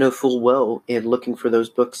 I know full well in looking for those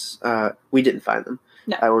books, we didn't find them.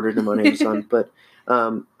 No. I ordered them on Amazon, but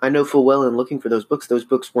I know full well in looking for those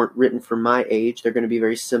books weren't written for my age. They're going to be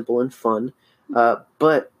very simple and fun,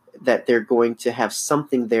 but that they're going to have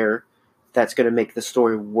something there that's going to make the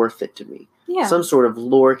story worth it to me. Yeah. Some sort of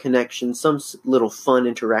lore connection, some little fun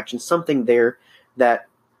interaction, something there that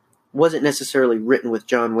wasn't necessarily written with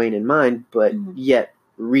John Wayne in mind, but yet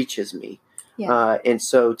reaches me. Yeah. And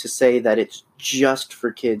so to say that it's just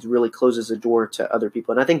for kids really closes the door to other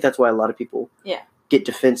people. And I think that's why a lot of people get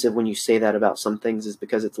defensive when you say that about some things, is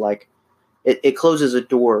because it's like it closes a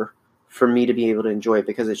door for me to be able to enjoy it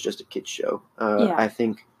because it's just a kid's show. I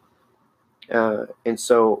think. And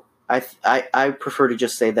so I prefer to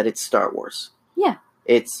just say that it's Star Wars. Yeah.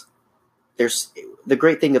 There's the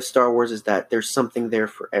great thing of Star Wars is that there's something there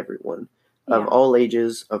for everyone, of all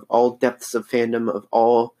ages, of all depths of fandom, of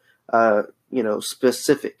all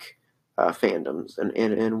specific fandoms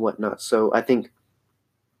and whatnot. So I think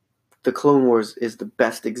the Clone Wars is the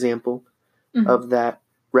best example of that.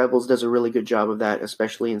 Rebels does a really good job of that,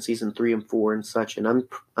 especially in season 3 and 4 and such. And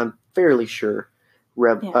I'm fairly sure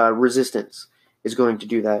Resistance is going to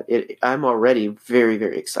do that. I'm already very,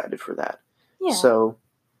 very excited for that. Yeah. So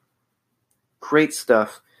great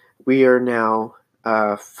stuff. We are now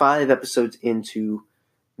 5 episodes into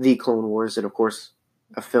the Clone Wars, and of course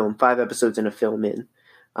a film. 5 episodes in a film in,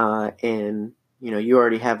 and you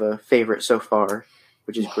already have a favorite so far,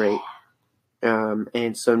 which is great.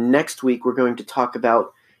 And so next week we're going to talk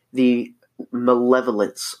about the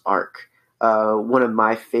Malevolence arc. One of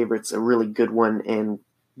my favorites, a really good one, and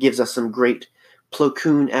gives us some great Plo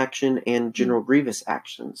Koon action and General Grievous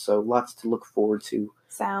action. So lots to look forward to.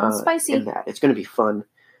 Sounds spicy. In that. It's going to be fun.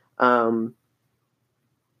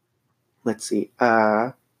 Let's see.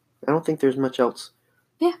 I don't think there's much else.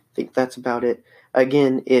 Yeah. I think that's about it.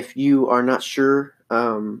 Again, if you are not sure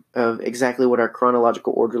of exactly what our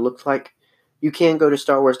chronological order looks like, you can go to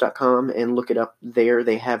StarWars.com and look it up there.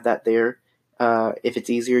 They have that there. If it's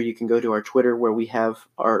easier, you can go to our Twitter where we have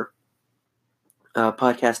our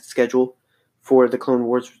podcast schedule for the Clone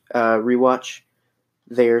Wars rewatch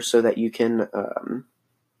there, so that you can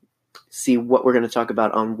see what we're going to talk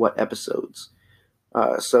about on what episodes.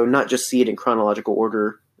 So not just see it in chronological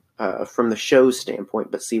order from the show's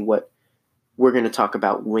standpoint, but see what we're going to talk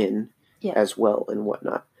about when as well and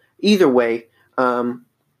whatnot. Either way,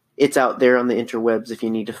 it's out there on the interwebs if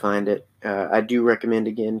you need to find it. I do recommend,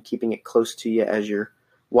 again, keeping it close to you as you're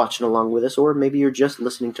watching along with us, or maybe you're just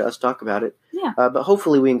listening to us talk about it. Yeah. But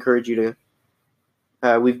hopefully we encourage you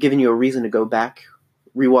to, we've given you a reason to go back,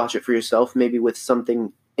 rewatch it for yourself, maybe with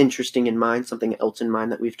something interesting in mind, something else in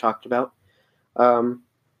mind that we've talked about.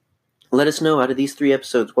 Let us know, out of these 3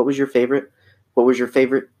 episodes, what was your favorite? What was your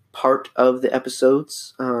favorite part of the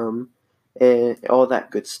episodes? And all that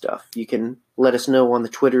good stuff. You can let us know on the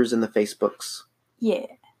Twitters and the Facebooks. Yeah.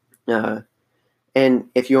 And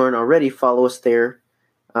if you aren't already, follow us there.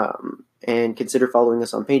 And consider following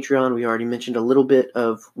us on Patreon. We already mentioned a little bit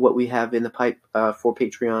of what we have in the pipe for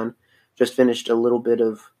Patreon. Just finished a little bit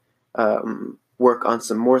of work on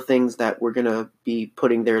some more things that we're going to be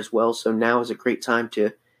putting there as well. So now is a great time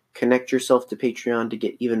to connect yourself to Patreon to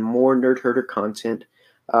get even more Nerd Herder content,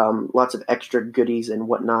 lots of extra goodies and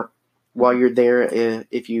whatnot. While you're there,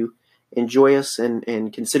 if you enjoy us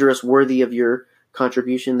and consider us worthy of your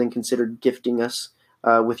contribution, then consider gifting us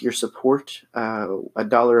with your support.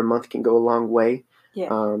 $1 a month can go a long way.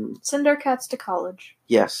 Yeah. Send our cats to college.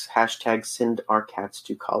 Yes. # send our cats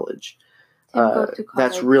to college. Go to college.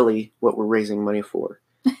 That's really what we're raising money for.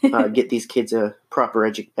 Get these kids a proper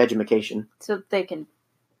education. So they can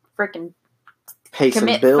frickin' pay some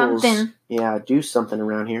commit bills. something. Yeah, do something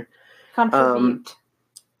around here. Contribute.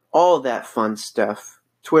 all that fun stuff.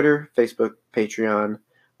 Twitter, Facebook, Patreon.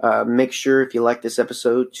 Make sure if you like this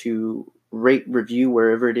episode to rate, review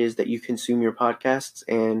wherever it is that you consume your podcasts,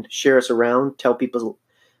 and share us around. Tell people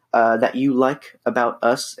that you like about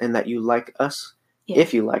us and that you like us. Yeah.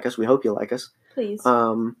 If you like us, we hope you like us. Please.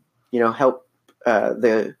 Help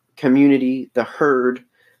the community, the herd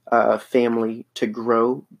family to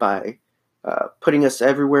grow by putting us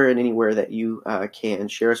everywhere and anywhere that you can.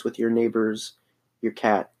 Share us with your neighbors, your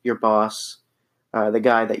cat, your boss, the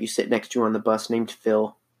guy that you sit next to on the bus named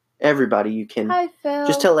Phil. Everybody you can. Hi, Phil.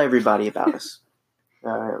 Just tell everybody about us.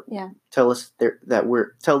 Yeah. Tell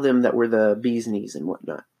them that we're the bee's knees and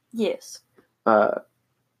whatnot. Yes.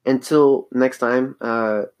 Until next time,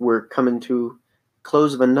 we're coming to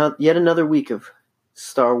close of yet another week of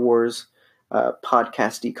Star Wars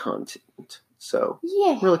podcasty content. So,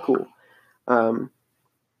 Yeah. really cool.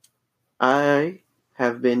 I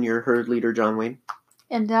have been your herd leader, John Wayne.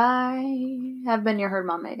 And I have been your herd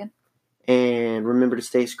mom, Megan. And remember to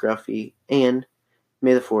stay scruffy, and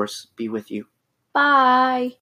may the Force be with you. Bye.